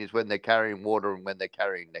between is when they're carrying water and when they're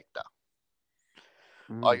carrying nectar.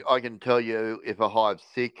 I can tell you if a hive's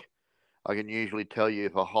sick. I can usually tell you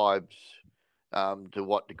if a hive's to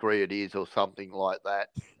what degree it is or something like that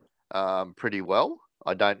pretty well.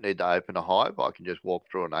 I don't need to open a hive. I can just walk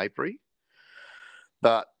through an apiary.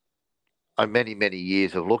 But many, many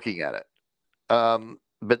years of looking at it.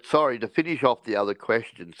 But sorry, to finish off the other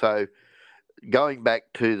question. So going back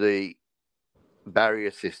to the barrier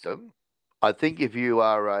system, I think if you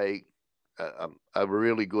are a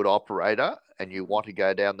really good operator and you want to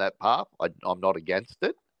go down that path, I'm not against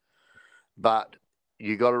it. But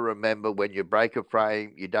you got to remember when you break a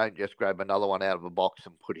frame, you don't just grab another one out of a box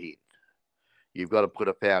and put in. You've got to put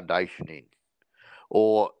a foundation in.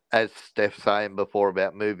 Or as Steph's saying before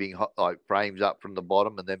about moving like frames up from the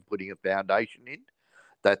bottom and then putting a foundation in,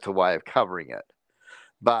 that's a way of covering it.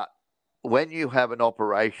 But when you have an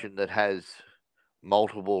operation that has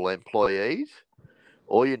multiple employees.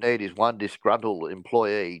 All you need is one disgruntled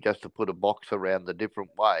employee just to put a box around the different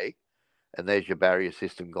way, and there's your barrier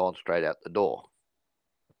system gone straight out the door.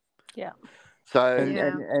 Yeah. So,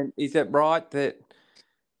 and is it right that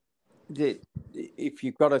if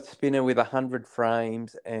you've got a spinner with 100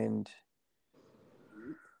 frames and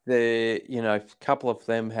a couple of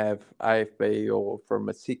them have AFB or from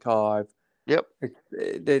a sick hive, yep,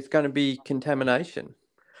 there's going to be contamination?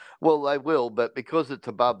 Well, they will, but because it's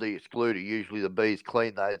above the excluder, usually the bees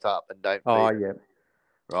clean those up and don't feed. Oh, yeah.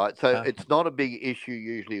 Right, so it's not a big issue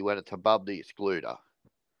usually when it's above the excluder.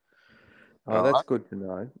 Oh, that's good to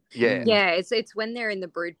know. Yeah. Yeah, it's when they're in the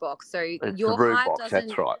brood box. So it's your the brood hive box, doesn't.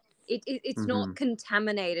 That's right. It's not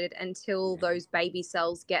contaminated until those baby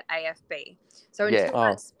cells get AFB. So until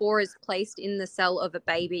that spore is placed in the cell of a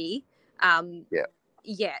baby,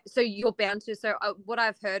 so you're bound to. So what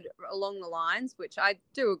I've heard along the lines, which I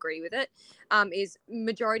do agree with it, is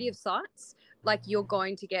majority of sites, like you're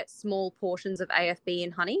going to get small portions of AFB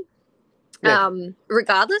in honey.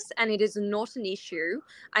 Regardless, and it is not an issue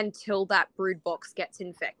until that brood box gets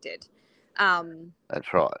infected.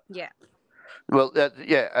 That's right. Yeah. Well,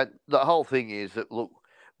 the whole thing is that, look,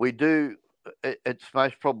 we do. It's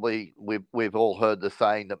most probably we've all heard the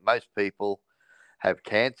saying that most people have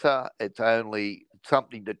cancer. It's only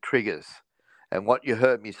something that triggers. And what you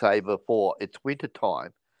heard me say before, it's winter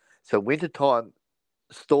time. So wintertime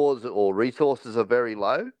stores or resources are very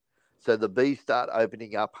low. So the bees start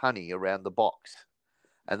opening up honey around the box.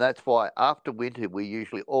 And that's why after winter, we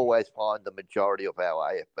usually always find the majority of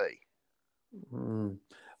our AFB.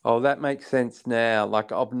 Oh, that makes sense now.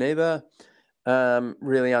 Like, I've never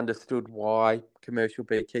really understood why commercial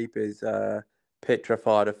beekeepers are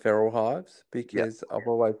petrified of feral hives, because I've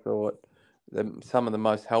always thought some of the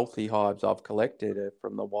most healthy hives I've collected are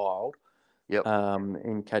from the wild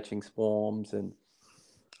in catching swarms. And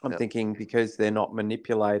I'm thinking because they're not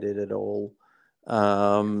manipulated at all,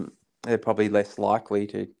 they're probably less likely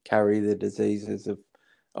to carry the diseases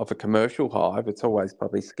of a commercial hive. It's always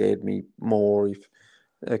probably scared me more if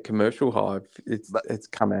a commercial hive it's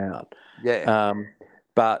come out.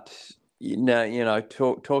 But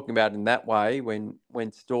talking about it in that way,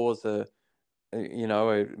 when stores are,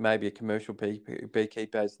 maybe a commercial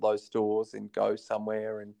beekeeper has low stores and goes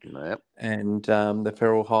somewhere and the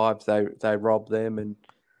feral hives they rob them, and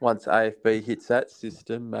once AFB hits that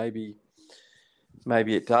system, maybe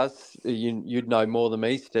it does. You'd know more than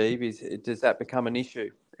me, Steve. Does that become an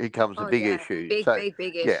issue? It becomes a big issue.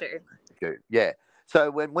 Big issue. Yeah. So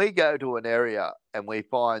when we go to an area and we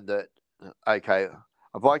find that, okay,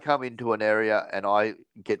 if I come into an area and I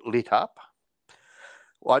get lit up,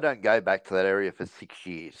 I don't go back to that area for 6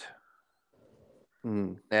 years.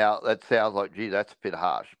 Now, that sounds like, gee, that's a bit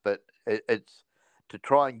harsh, but it's to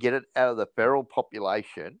try and get it out of the feral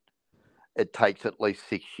population, it takes at least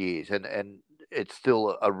 6 years. And it's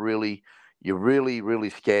still you're really, really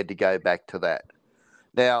scared to go back to that.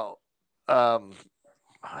 Now,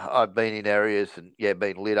 I've been in areas and,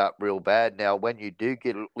 been lit up real bad. Now, when you do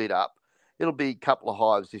get lit up, it'll be a couple of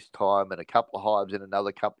hives this time and a couple of hives in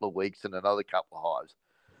another couple of weeks and another couple of hives.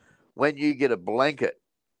 When you get a blanket,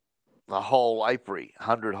 the whole apiary,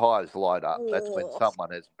 100 hives light up, that's when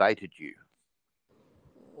someone has baited you.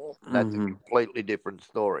 That's a completely different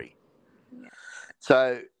story. Yeah.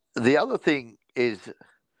 So the other thing is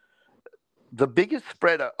the biggest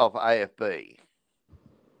spreader of AFB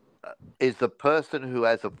is the person who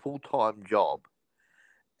has a full-time job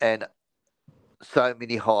and so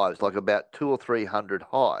many hives, like about 200 or 300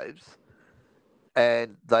 hives,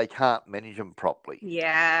 and they can't manage them properly.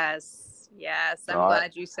 Yes, I'm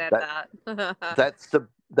glad you said that. That's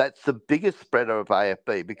the biggest spreader of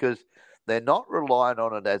AFB, because they're not relying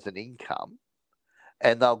on it as an income,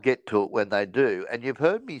 and they'll get to it when they do. And you've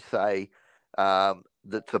heard me say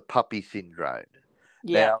that's a puppy syndrome.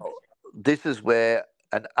 Yeah. Now, this is where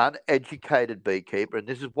an uneducated beekeeper, and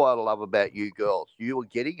this is what I love about you girls, you are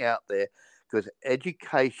getting out there because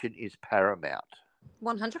education is paramount.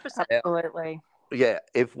 100%. Absolutely. Yeah,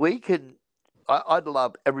 if we can, I'd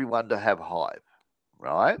love everyone to have a hive,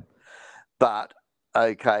 right? But,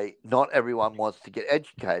 okay, not everyone wants to get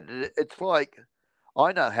educated. It's like,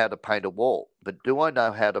 I know how to paint a wall, but do I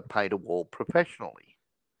know how to paint a wall professionally?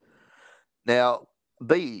 Now,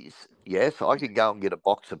 bees, yes, I can go and get a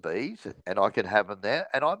box of bees and I can have them there,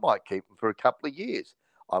 and I might keep them for a couple of years.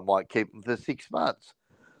 I might keep them for 6 months,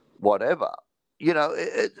 whatever.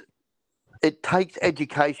 It takes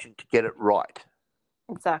education to get it right.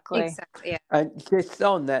 Exactly. Yeah. And just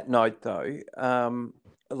on that note, though,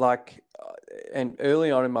 and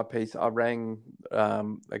early on in my piece, I rang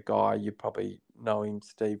a guy, you probably know him,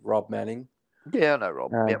 Steve, Rob Manning. Yeah, I know,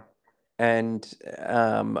 Rob. Yep. And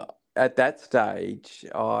at that stage,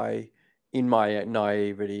 in my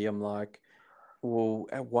naivety, I'm like, well,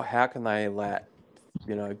 how can they let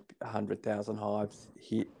 100,000 hives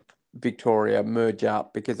hit Victoria, merge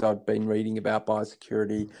up? Because I'd been reading about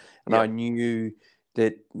biosecurity, and I knew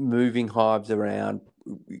that moving hives around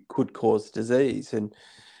could cause disease, and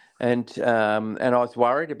I was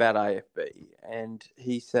worried about AFB, and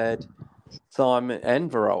he said, Simon and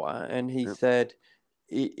Varroa, and he said,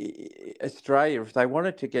 Australia, if they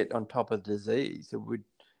wanted to get on top of disease,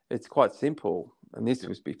 it's quite simple. And this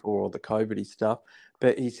was before all the COVID stuff.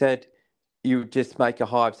 But he said, you would just make a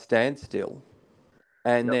hive stand still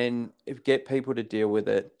and then get people to deal with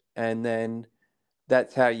it. And then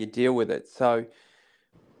that's how you deal with it. So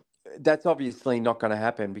that's obviously not going to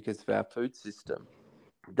happen because of our food system.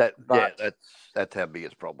 That's our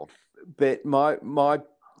biggest problem. But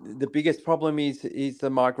the biggest problem is the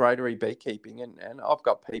migratory beekeeping, and I've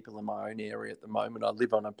got people in my own area at the moment. I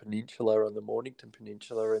live on a peninsula, on the Mornington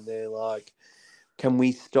Peninsula, and they're like, can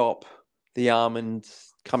we stop the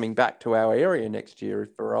almonds coming back to our area next year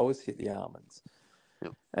if Varroas hit the almonds?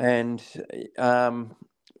 Yep. And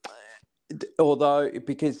although,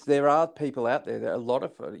 because there are people out there, a lot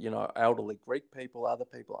of elderly Greek people, other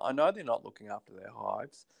people, I know they're not looking after their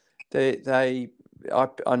hives. I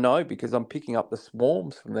know because I'm picking up the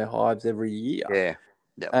swarms from their hives every year. Yeah.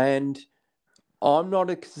 Yep. And I'm not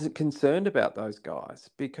concerned about those guys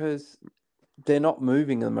because they're not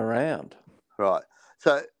moving them around. Right.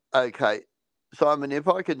 So, okay, Simon, if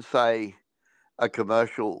I can say a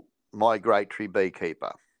commercial migratory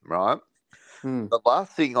beekeeper, right? The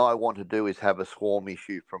last thing I want to do is have a swarm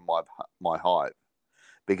issue from my hive,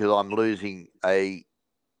 because I'm losing a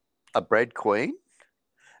bread queen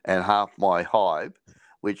and half my hive,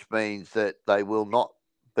 which means that they will not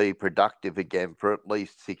be productive again for at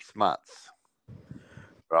least 6 months.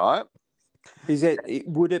 Right?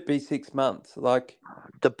 Would it be 6 months?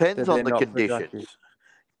 Depends on the conditions.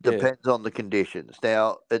 Depends on the conditions.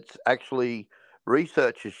 Now, it's actually,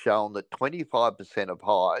 research has shown that 25% of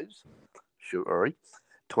hives,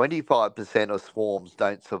 25% of swarms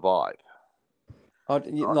don't survive.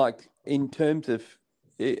 In terms of,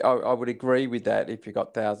 I would agree with that if you've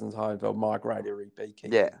got thousands of hives or migratory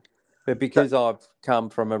beekeeping. Yeah. But because I've come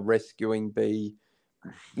from a rescuing bee,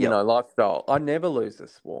 lifestyle, I never lose a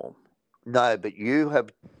swarm. No, but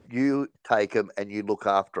you take them and you look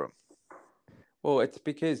after them. Well, it's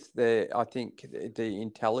because I think the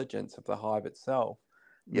intelligence of the hive itself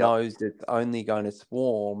knows it's only going to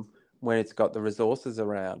swarm when it's got the resources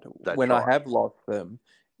around. When I have lost them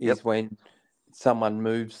is when someone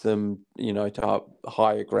moves them, to a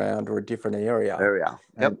higher ground or a different area.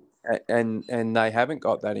 And they haven't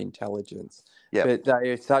got that intelligence. But they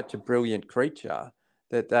are such a brilliant creature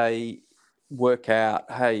that they work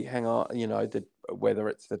out, hey, hang on, whether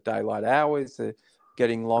it's the daylight hours are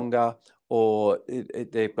getting longer, or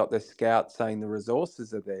they've got the scouts saying the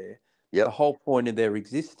resources are there. The whole point of their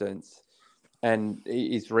existence and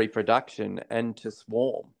is reproduction and to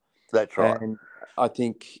swarm. That's right. And I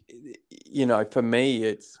think, for me,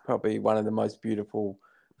 it's probably one of the most beautiful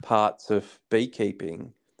parts of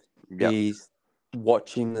beekeeping is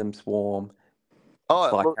watching them swarm.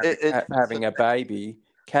 It's like having a baby,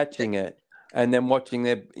 catching it, and then watching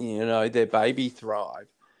their baby thrive.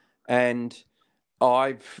 And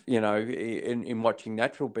I've, in watching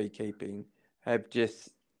natural beekeeping, have just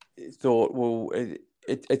thought, well,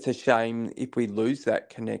 it's a shame if we lose that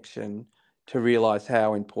connection to realise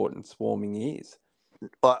how important swarming is.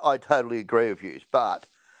 I totally agree with you. But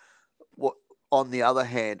on the other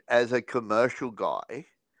hand, as a commercial guy,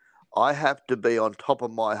 I have to be on top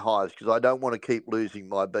of my hives because I don't want to keep losing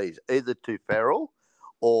my bees, either to feral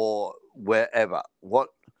or wherever.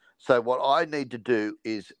 So what I need to do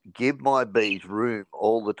is give my bees room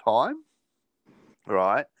all the time,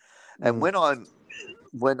 right? And when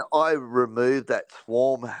I remove that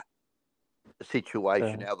swarm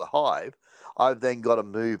situation out of the hive, I've then got to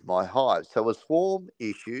move my hive. So a swarm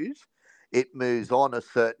issues, it moves on a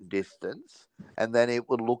certain distance, and then it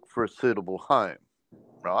will look for a suitable home,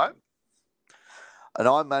 right? And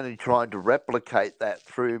I'm only trying to replicate that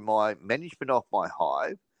through my management of my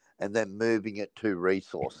hive and then moving it to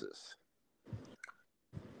resources.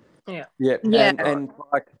 And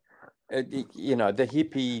like, the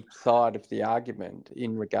hippie side of the argument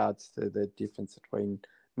in regards to the difference between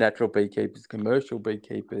natural beekeepers, commercial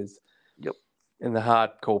beekeepers, and the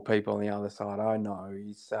hardcore people on the other side, I know,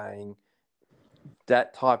 is saying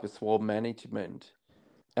that type of swarm management,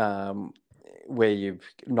 where you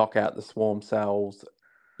knock out the swarm cells,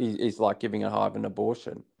 is like giving a hive an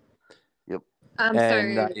abortion. And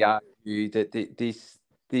they argue that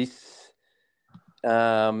this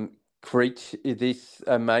creature, this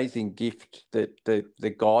amazing gift that the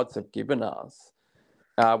gods have given us,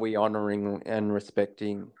 are we honouring and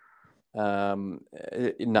respecting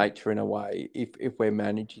nature in a way if we're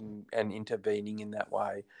managing and intervening in that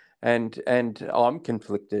way? And I'm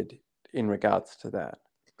conflicted in regards to that.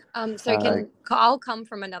 I'll come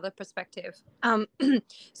from another perspective.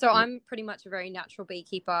 So I'm pretty much a very natural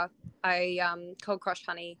beekeeper. I cold crush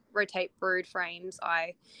honey, rotate brood frames.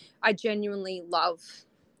 I genuinely love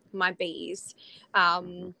my bees,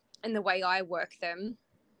 and the way I work them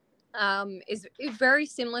is very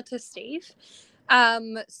similar to Steve.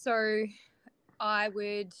 So I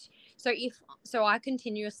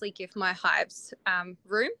continuously give my hives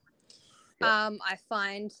room. I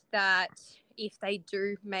find that if they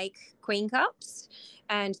do make queen cups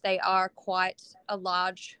and they are quite a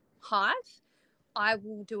large hive, I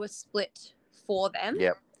will do a split for them.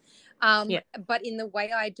 But in the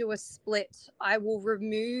way I do a split, I will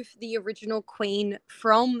remove the original queen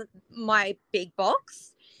from my big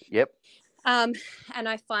box. And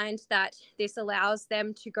I find that this allows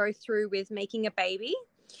them to go through with making a baby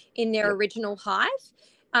in their original hive.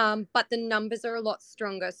 But the numbers are a lot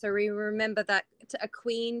stronger. So we remember that a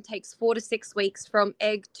queen takes 4 to 6 weeks from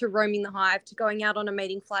egg to roaming the hive to going out on a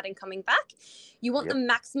mating flight and coming back. You want the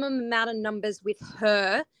maximum amount of numbers with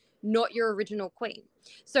her, not your original queen.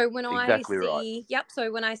 So when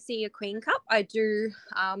so when I see a queen cup, I do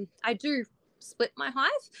split my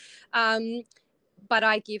hive, but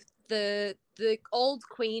I give the old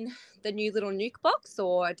queen the new little nuke box,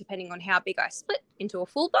 or depending on how big I split, into a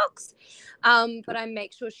full box. But I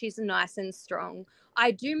make sure she's nice and strong.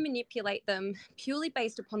 I do manipulate them purely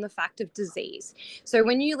based upon the fact of disease. So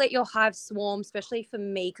when you let your hive swarm, especially for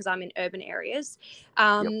me, because I'm in urban areas,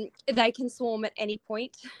 they can swarm at any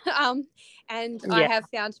point. I have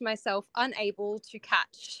found myself unable to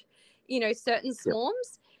catch, certain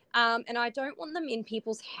swarms. And I don't want them in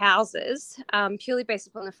people's houses, purely based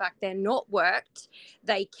upon the fact they're not worked.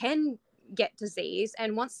 They can get disease.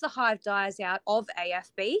 And once the hive dies out of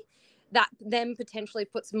AFB, that then potentially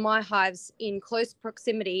puts my hives in close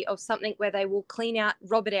proximity of something where they will clean out,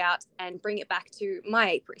 rob it out, and bring it back to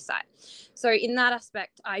my apiary site. So in that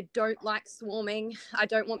aspect, I don't like swarming. I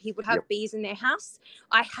don't want people to have bees in their house.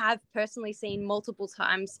 I have personally seen multiple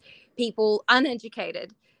times people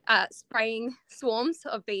uneducated spraying swarms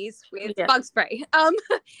of bees with bug spray. And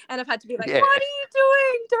I've had to be like, what are you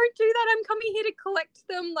doing? Don't do that. I'm coming here to collect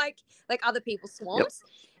them like other people's swarms.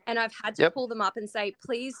 And I've had to pull them up and say,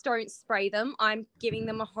 please don't spray them. I'm giving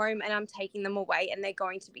them a home and I'm taking them away and they're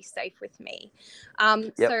going to be safe with me.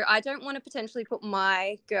 So I don't want to potentially put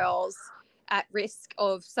my girls at risk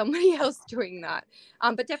of somebody else doing that.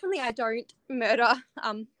 But definitely I don't murder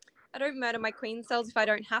my queen cells if I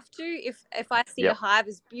don't have to. If I see a hive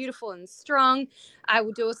is beautiful and strong, I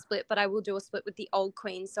will do a split, but I will do a split with the old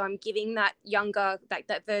queen. So I'm giving that younger,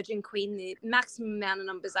 that virgin queen, the maximum amount of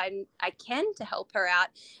numbers I can to help her out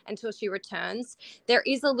until she returns. There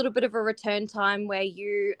is a little bit of a return time where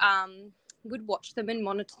you would watch them and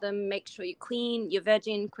monitor them, make sure your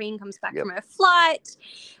virgin queen comes back from her flight.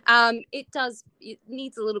 It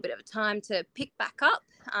needs a little bit of a time to pick back up.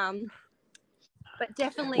 But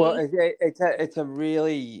definitely, well, it's a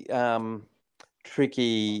really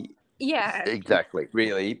tricky, exactly,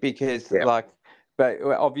 really, because but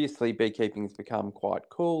obviously beekeeping has become quite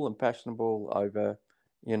cool and fashionable over,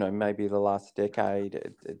 maybe the last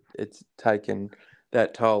decade. It's taken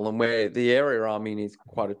that toll, and where the area I'm in is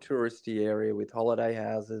quite a touristy area with holiday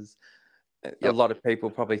houses. A lot of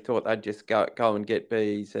people probably thought they'd just go and get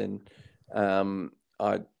bees, and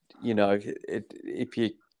if you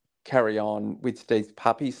carry on with Steve's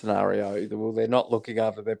puppy scenario, well, they're not looking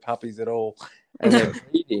after their puppies at all, and they're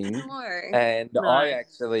breeding. I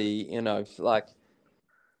actually,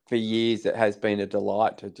 for years it has been a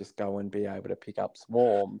delight to just go and be able to pick up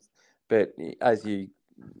swarms. But as you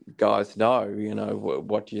guys know,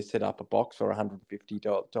 what do you set up a box for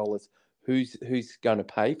 $150? Who's going to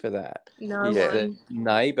pay for that? Is the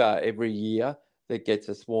neighbour every year that gets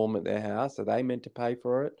a swarm at their house, are they meant to pay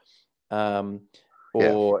for it?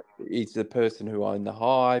 Or is the person who owned the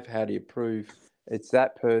hive, how do you prove it's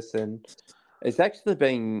that person? It's actually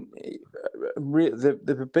been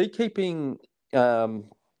the beekeeping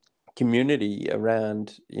community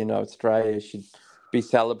around, Australia should be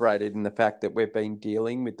celebrated in the fact that we've been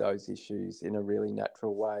dealing with those issues in a really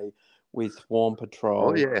natural way with swarm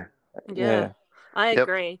patrol. Yeah. I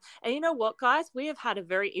agree. And you know what, guys? We have had a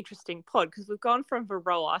very interesting pod because we've gone from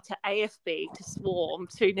Varroa to AFB to Swarm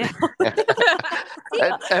to now.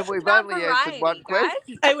 and we've only answered one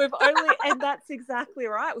question. And that's exactly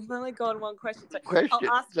right. We've only gone one question. So I'll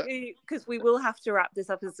ask you, because we will have to wrap this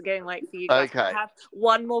up because it's getting late for you guys. Okay. I have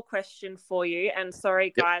one more question for you. And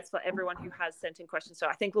sorry, guys, for everyone who has sent in questions. So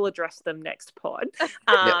I think we'll address them next pod.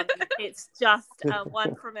 It's just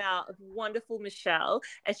one from our wonderful Michelle.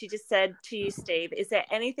 And she just said to you, Steve, is there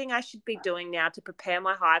anything I should be doing now to prepare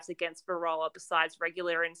my hives against Varroa besides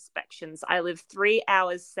regular inspections? I live 3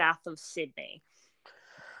 hours south of Sydney.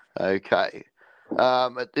 Okay.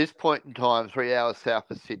 At this point in time, 3 hours south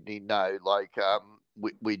of Sydney, no.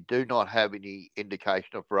 We do not have any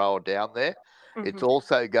indication of Varroa down there. Mm-hmm. It's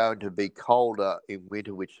also going to be colder in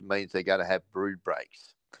winter, which means they're going to have brood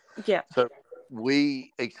breaks. Yeah. So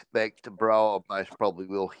we expect Varroa most probably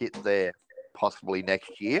will hit there possibly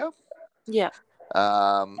next year. Yeah.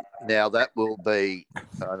 Now that will be,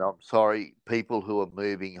 and I'm sorry, people who are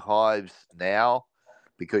moving hives now,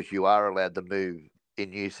 because you are allowed to move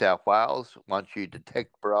in New South Wales. Once you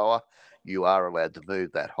detect Varroa, you are allowed to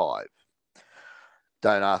move that hive.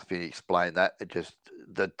 Don't ask me to explain that.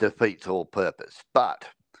 That defeats all purpose. But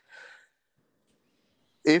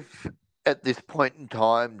if at this point in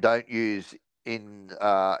time don't use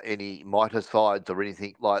any miticides or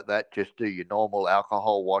anything like that, just do your normal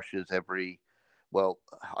alcohol washes I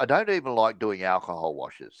don't even like doing alcohol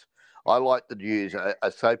washes. I like to use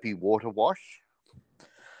a soapy water wash.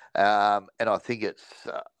 And I think it's,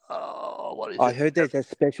 what is it? I heard there's a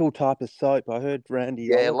special type of soap. I heard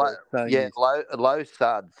Randy Oliver saying low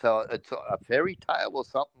sud. So it's a fairy tale or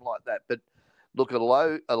something like that. But look, a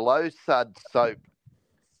low sud soap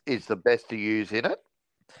is the best to use in it.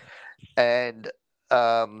 And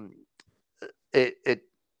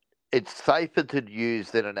it's safer to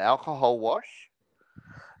use than an alcohol wash.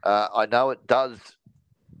 I know it does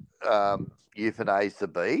euthanize the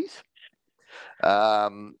bees.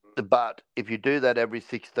 But if you do that every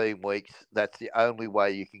 16 weeks, that's the only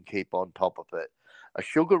way you can keep on top of it. A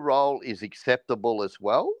sugar roll is acceptable as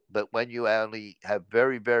well, but when you only have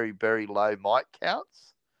very, very, very low mite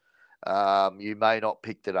counts, you may not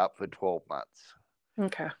pick it up for 12 months.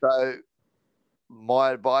 Okay. So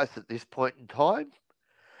my advice at this point in time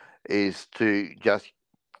is to just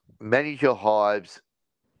manage your hives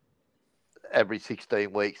every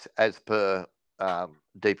 16 weeks as per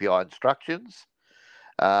DPI instructions.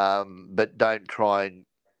 But don't try and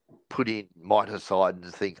put in miticide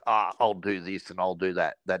and think, I'll do this and I'll do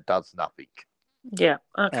that. That does nothing. Yeah.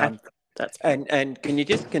 Okay. And can you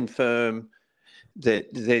just confirm that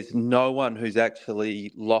there's no one who's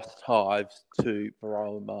actually lost hives to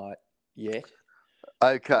Varroa mite yet?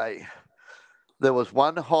 Okay. There was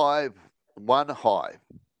one hive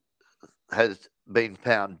has been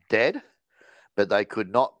found dead, but they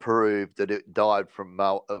could not prove that it died from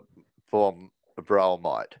Varroa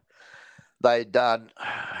mite.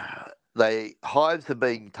 Hives are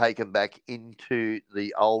being taken back into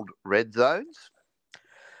the old red zones.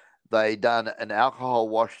 They done an alcohol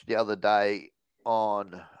wash the other day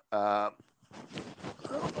on, and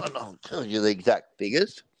I'll tell you the exact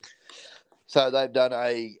figures. So they've done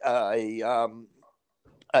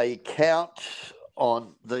a count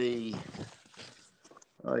on the.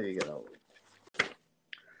 Oh, you go.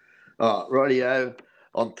 Oh, rightio.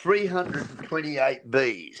 On 328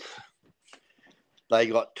 bees, they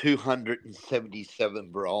got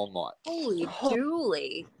 277 Varroa mites. Holy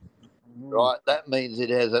dooly. Right, that means it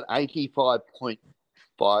has an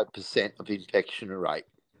 85.5% of infection rate.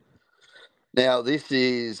 Now, this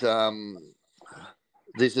is where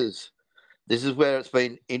it's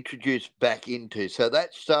been introduced back into. So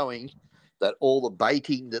that's showing that all the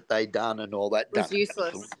baiting that they done and all that was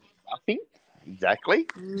useless. Nothing. Exactly.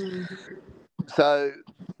 So,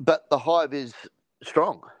 but the hive is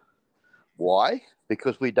strong. Why?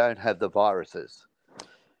 Because we don't have the viruses.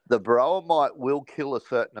 The Varroa mite will kill a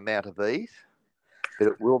certain amount of bees, but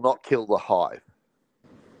it will not kill the hive.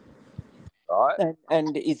 Right?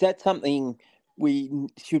 And is that something we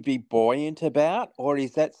should be buoyant about, or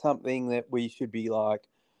is that something that we should be like,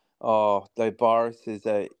 oh, the viruses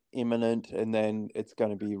are imminent and then it's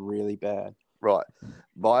going to be really bad? Right.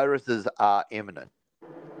 Viruses are imminent.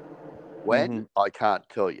 When? I can't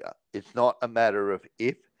tell you. It's not a matter of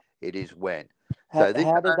if, it is when. How do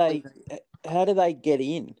they get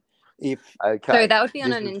in? So that would be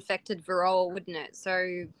on an infected Varroa, wouldn't it?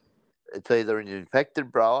 So it's either an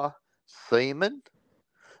infected Varroa, semen,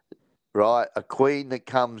 right? A queen that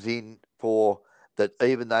comes in for that,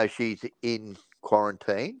 even though she's in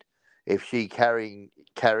quarantine, if she carrying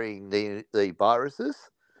the viruses,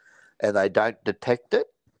 and they don't detect it,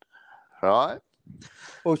 right?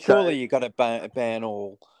 Well, surely you've got to ban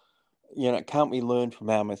all. Can't we learn from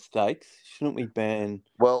our mistakes? Shouldn't we ban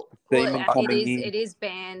semen coming in? It is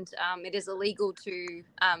banned. It is illegal to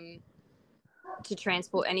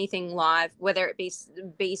transport anything live, whether it be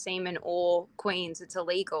bee semen or queens. It's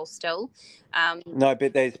illegal still. No,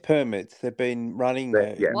 but there's permits. They've been running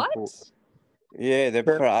what? Yeah,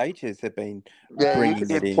 for ages they've been bringing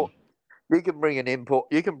it in. You can bring an import.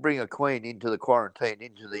 You can bring a queen into the quarantine,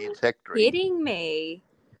 into the insectary. Kidding me?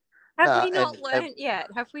 Have we not learned yet?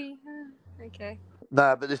 Have we? Okay.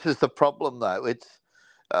 No, but this is the problem, though. It's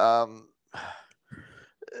a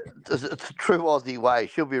true Aussie way.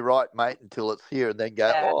 She'll be right, mate, until it's here, and then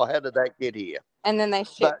go, "Oh, how did that get here?" And then they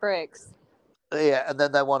shit bricks. Yeah, and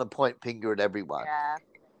then they want to point finger at everyone.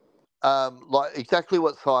 Yeah. Like exactly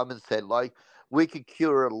what Simon said. Like we could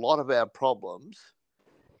cure a lot of our problems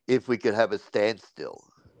if we could have a standstill.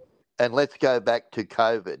 And let's go back to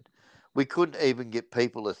COVID. We couldn't even get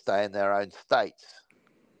people to stay in their own states.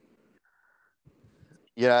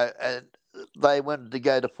 And they wanted to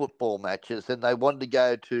go to football matches and they wanted to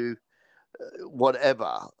go to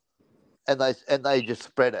whatever, and they just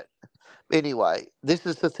spread it. Anyway, this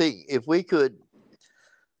is the thing. If we could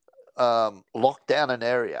lock down an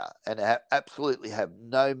area and absolutely have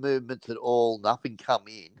no movements at all, nothing come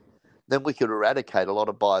in, then we could eradicate a lot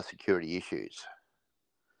of biosecurity issues.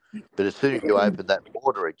 But as soon as you open that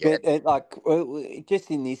border again... But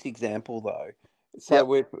just in this example, though, so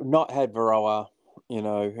we've not had Varroa,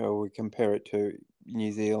 or we compare it to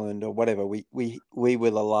New Zealand or whatever. We were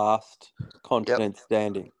the last continent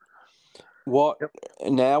standing.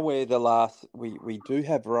 Now we're the last... We do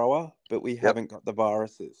have Varroa, but we haven't got the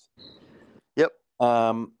viruses. Yep.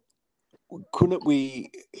 Can't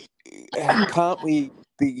we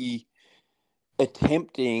be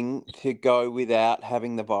attempting to go without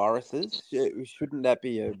having the viruses? Shouldn't that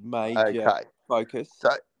be a major focus?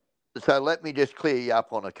 So let me just clear you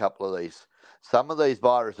up on a couple of these. Some of these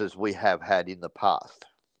viruses we have had in the past,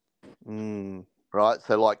 right?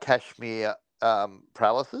 So like cashmere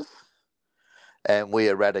paralysis, and we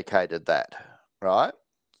eradicated that, right?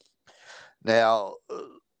 Now,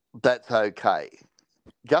 that's okay.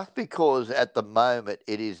 Just because at the moment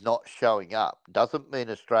it is not showing up doesn't mean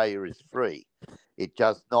Australia is free. It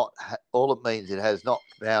does not. All it means it has not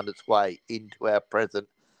found its way into our present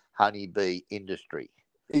honeybee industry.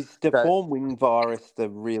 Is deformed wing virus the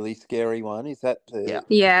really scary one? Is that the...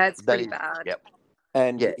 Yeah, it's pretty bad. Yep.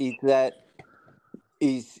 And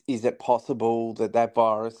is it possible that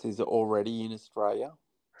virus is already in Australia?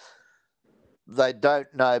 They don't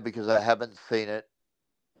know because they haven't seen it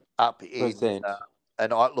up in...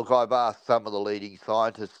 and I've asked some of the leading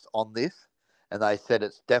scientists on this, and they said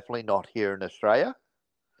it's definitely not here in Australia.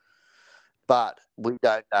 But we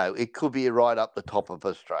don't know. It could be right up the top of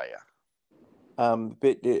Australia.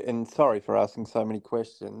 And sorry for asking so many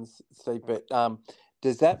questions, Steve, but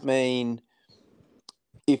does that mean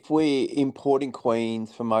if we're importing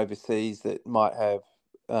queens from overseas that might have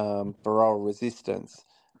Varroa resistance,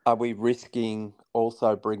 are we risking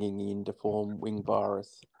also bringing in deformed wing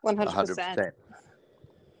virus? 100%.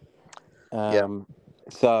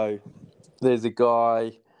 So there's a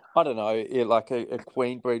guy, I don't know, like a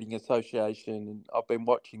queen breeding association, and I've been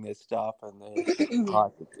watching their stuff, and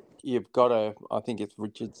you've got I think it's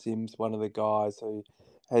Richard Sims, one of the guys who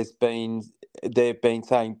they've been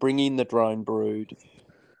saying, bring in the drone brood,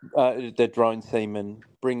 the drone semen,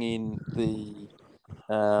 bring in the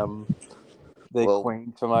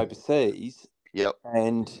queen from overseas. Yep.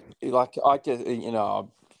 And I just,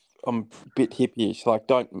 I'm a bit hippyish. Like,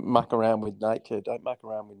 don't muck around with nature.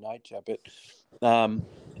 But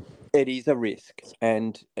it is a risk,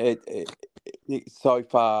 and it so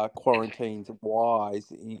far quarantines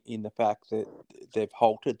wise in the fact that they've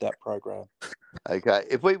halted that program. Okay,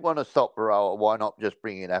 if we want to stop Varroa, why not just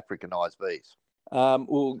bring in Africanized bees? I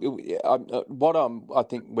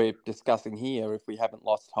think we're discussing here, if we haven't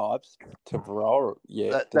lost hives to Varroa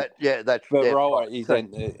yet, Varroa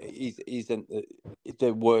isn't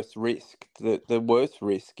the worst risk. The worst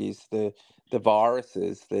risk is the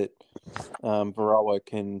viruses that Varroa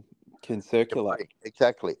can circulate.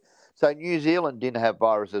 Exactly. So New Zealand didn't have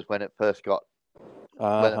viruses when it first got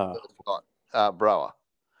Varroa.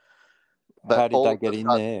 But how did they get in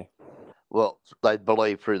there? Well, they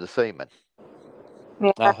believe through the semen.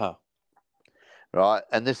 Right,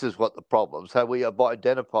 and this is what the problem. So we have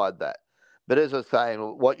identified that. But as I was saying,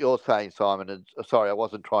 what you're saying, Simon, and sorry, I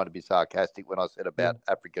wasn't trying to be sarcastic when I said about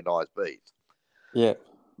Africanized bees. Yeah.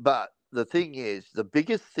 But the thing is, the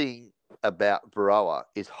biggest thing about Varroa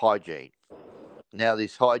is hygiene. Now,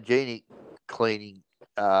 this hygienic cleaning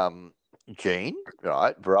gene,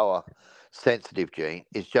 right? Varroa sensitive gene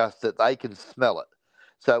is just that they can smell it.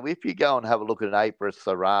 So if you go and have a look at an Apis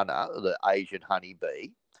cerana, the Asian honeybee,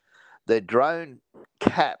 their drone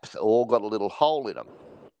caps all got a little hole in them.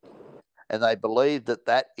 And they believe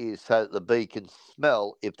that is so that the bee can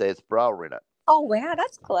smell if there's Varroa in it. Oh, wow,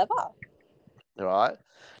 that's clever. Right?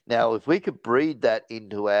 Now, if we could breed that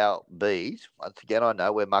into our bees, once again, I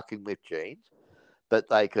know we're mucking with genes, but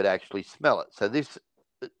they could actually smell it. So this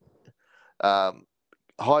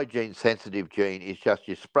hygiene sensitive gene is just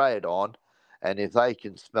you spray it on, and if they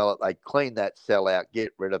can smell it, they clean that cell out,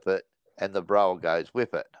 get rid of it, and the Varroa goes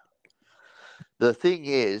with it. The thing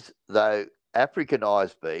is, though,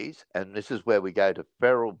 Africanized bees, and this is where we go to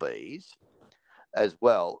feral bees as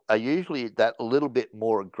well, are usually that little bit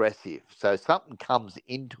more aggressive. So something comes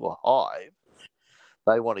into a hive,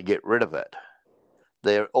 they want to get rid of it.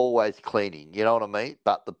 They're always cleaning, you know what I mean?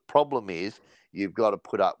 But the problem is you've got to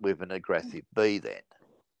put up with an aggressive bee then.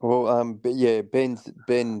 Well, but yeah, Ben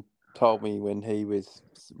told me when he was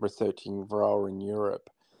researching Varroa in Europe,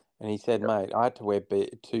 and he said, mate, I had to wear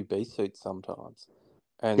 2 bee suits sometimes.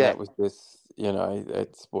 And that was just,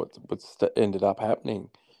 that's what ended up happening.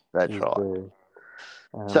 That's right.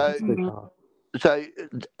 So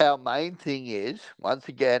our main thing is, once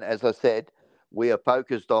again, as I said, we are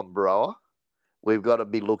focused on Varroa. We've got to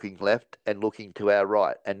be looking left and looking to our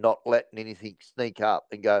right and not letting anything sneak up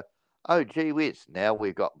and go, oh, gee whiz, now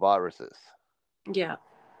we've got viruses. Yeah.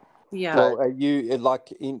 Yeah. Well, are you,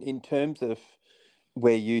 like, in terms of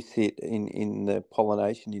where you sit in the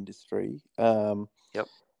pollination industry, are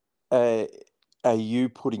you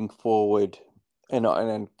putting forward, and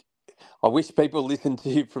I wish people listened to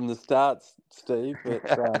you from the start, Steve,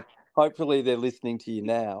 but hopefully they're listening to you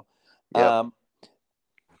now. Are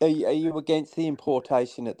you against the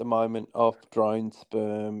importation at the moment of drone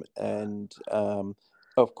sperm and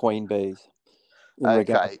of queen bees in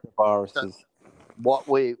regards to viruses? So what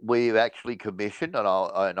we've actually commissioned, and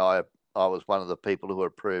I was one of the people who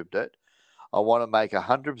approved it. I want to make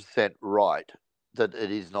 100% right that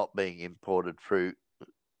it is not being imported through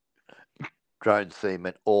drone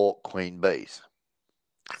semen or queen bees.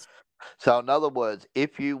 So in other words,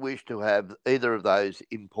 if you wish to have either of those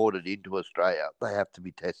imported into Australia, they have to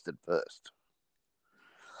be tested first.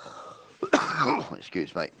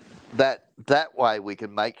 Excuse me. That way we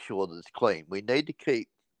can make sure that it's clean. We need to keep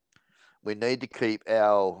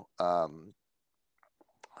our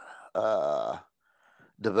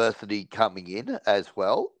diversity coming in as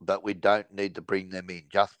well, but we don't need to bring them in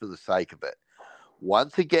just for the sake of it.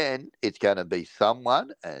 Once again, it's going to be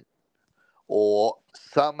someone or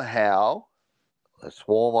somehow a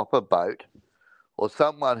swarm off a boat or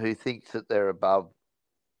someone who thinks that they're above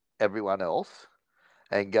everyone else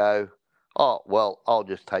and go, oh, well, I'll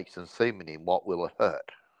just take some semen in. What will it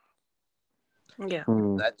hurt? Yeah.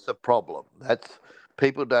 That's the problem.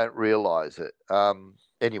 People don't realise it.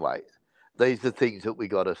 Anyway, these are things that we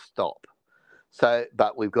got to stop. So,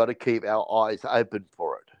 but we've got to keep our eyes open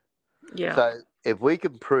for it. Yeah. So if we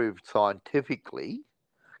can prove scientifically,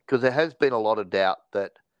 because there has been a lot of doubt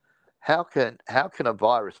that how can a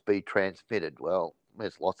virus be transmitted? Well,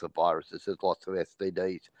 there's lots of viruses, there's lots of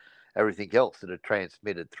STDs, everything else that are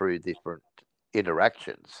transmitted through different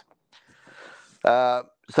interactions. So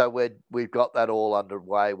we've got that all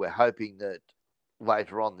underway. We're hoping that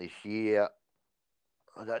later on this year,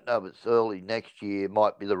 I don't know if it's early next year,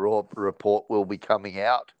 might be the raw report will be coming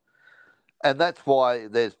out. And that's why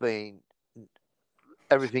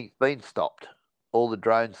everything's been stopped. All the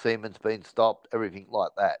drone semen's been stopped, everything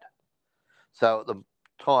like that. So at the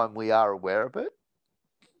time we are aware of it.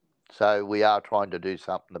 So we are trying to do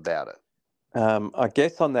something about it. I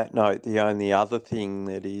guess on that note, the only other thing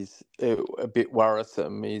that is a bit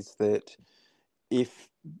worrisome is that if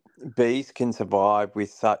bees can survive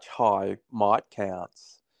with such high mite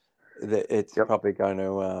counts, that it's probably going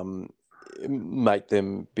to make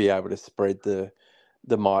them be able to spread the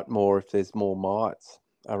mite more if there's more mites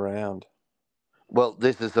around. Well,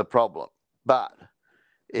 this is the problem. But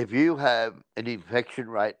if you have an infection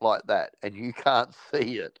rate like that and you can't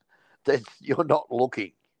see it, then you're not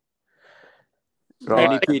looking. Right?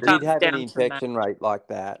 And if you did have an infection rate like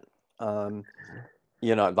that, like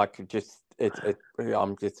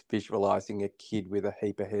I'm just visualizing a kid with a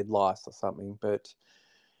heap of head lice or something, but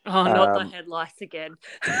not the head lice again.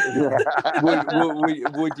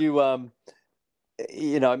 would you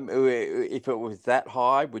if it was that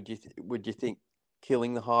high, would you think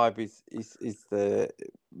killing the hive is the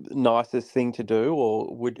nicest thing to do,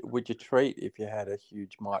 or would you treat if you had a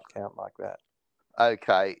huge mite count like that?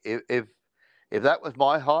 Okay, if that was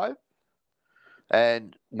my hive,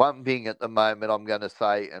 And one thing at the moment I'm going to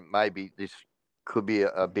say, and maybe this could be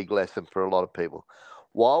a big lesson for a lot of people,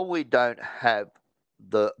 while we don't have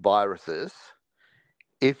the viruses,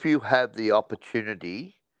 if you have the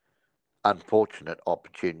opportunity, unfortunate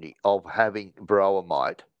opportunity of having Varroa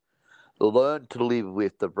mite, learn to live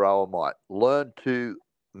with the Varroa mite. Learn to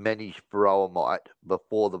manage Varroa mite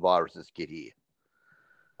before the viruses get here.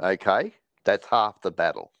 Okay? That's half the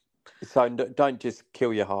battle. So don't just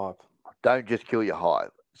kill your hive. Don't just kill your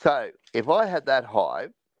hive. So if I had that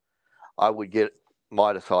hive, I would get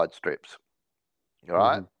miticide strips, all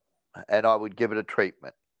right? And I would give it a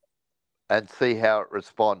treatment and see how it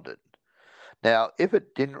responded. Now, if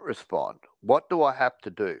it didn't respond, what do I have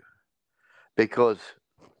to do? Because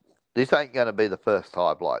this ain't going to be the first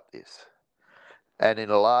hive like this. And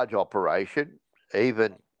in a large operation,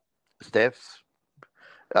 even Steph's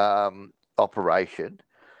operation,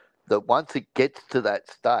 that once it gets to that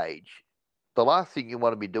stage, the last thing you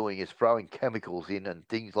want to be doing is throwing chemicals in and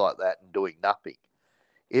things like that and doing nothing.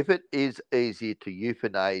 If it is easier to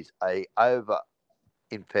euthanize a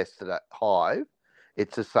over-infested hive,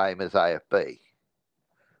 it's the same as AFB,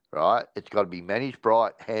 right? It's got to be managed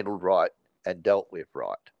right, handled right, and dealt with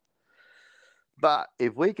right. But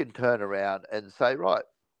if we can turn around and say, right,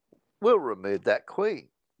 we'll remove that queen.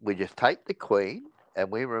 We just take the queen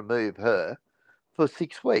and we remove her for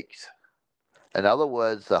 6 weeks. In other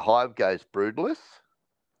words, the hive goes broodless.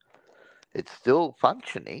 It's still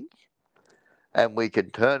functioning. And we can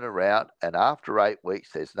turn around and after 8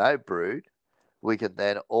 weeks, there's no brood. We can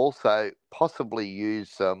then also possibly use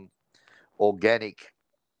some organic,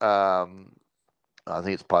 I think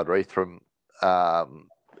it's pyrethrum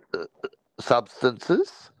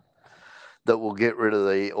substances that will get rid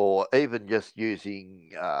of or even just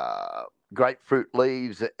using grapefruit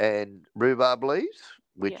leaves and rhubarb leaves,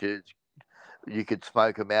 which is, you could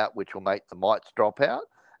smoke them out, which will make the mites drop out,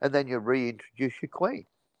 and then you reintroduce your queen.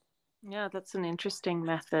 Yeah, that's an interesting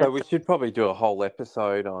method. So we should probably do a whole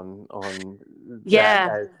episode on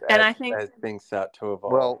that I think as things start to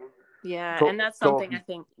evolve. Well, and that's something I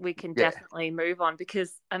think we can definitely move on,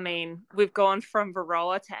 because I mean we've gone from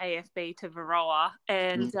Varroa to AFB to Varroa,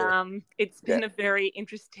 and it's been a very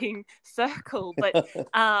interesting circle. But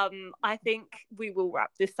I think we will wrap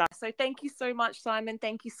this up. So thank you so much, Simon.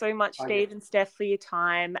 Thank you so much, Steve and Steph, for your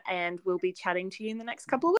time, and we'll be chatting to you in the next couple of weeks.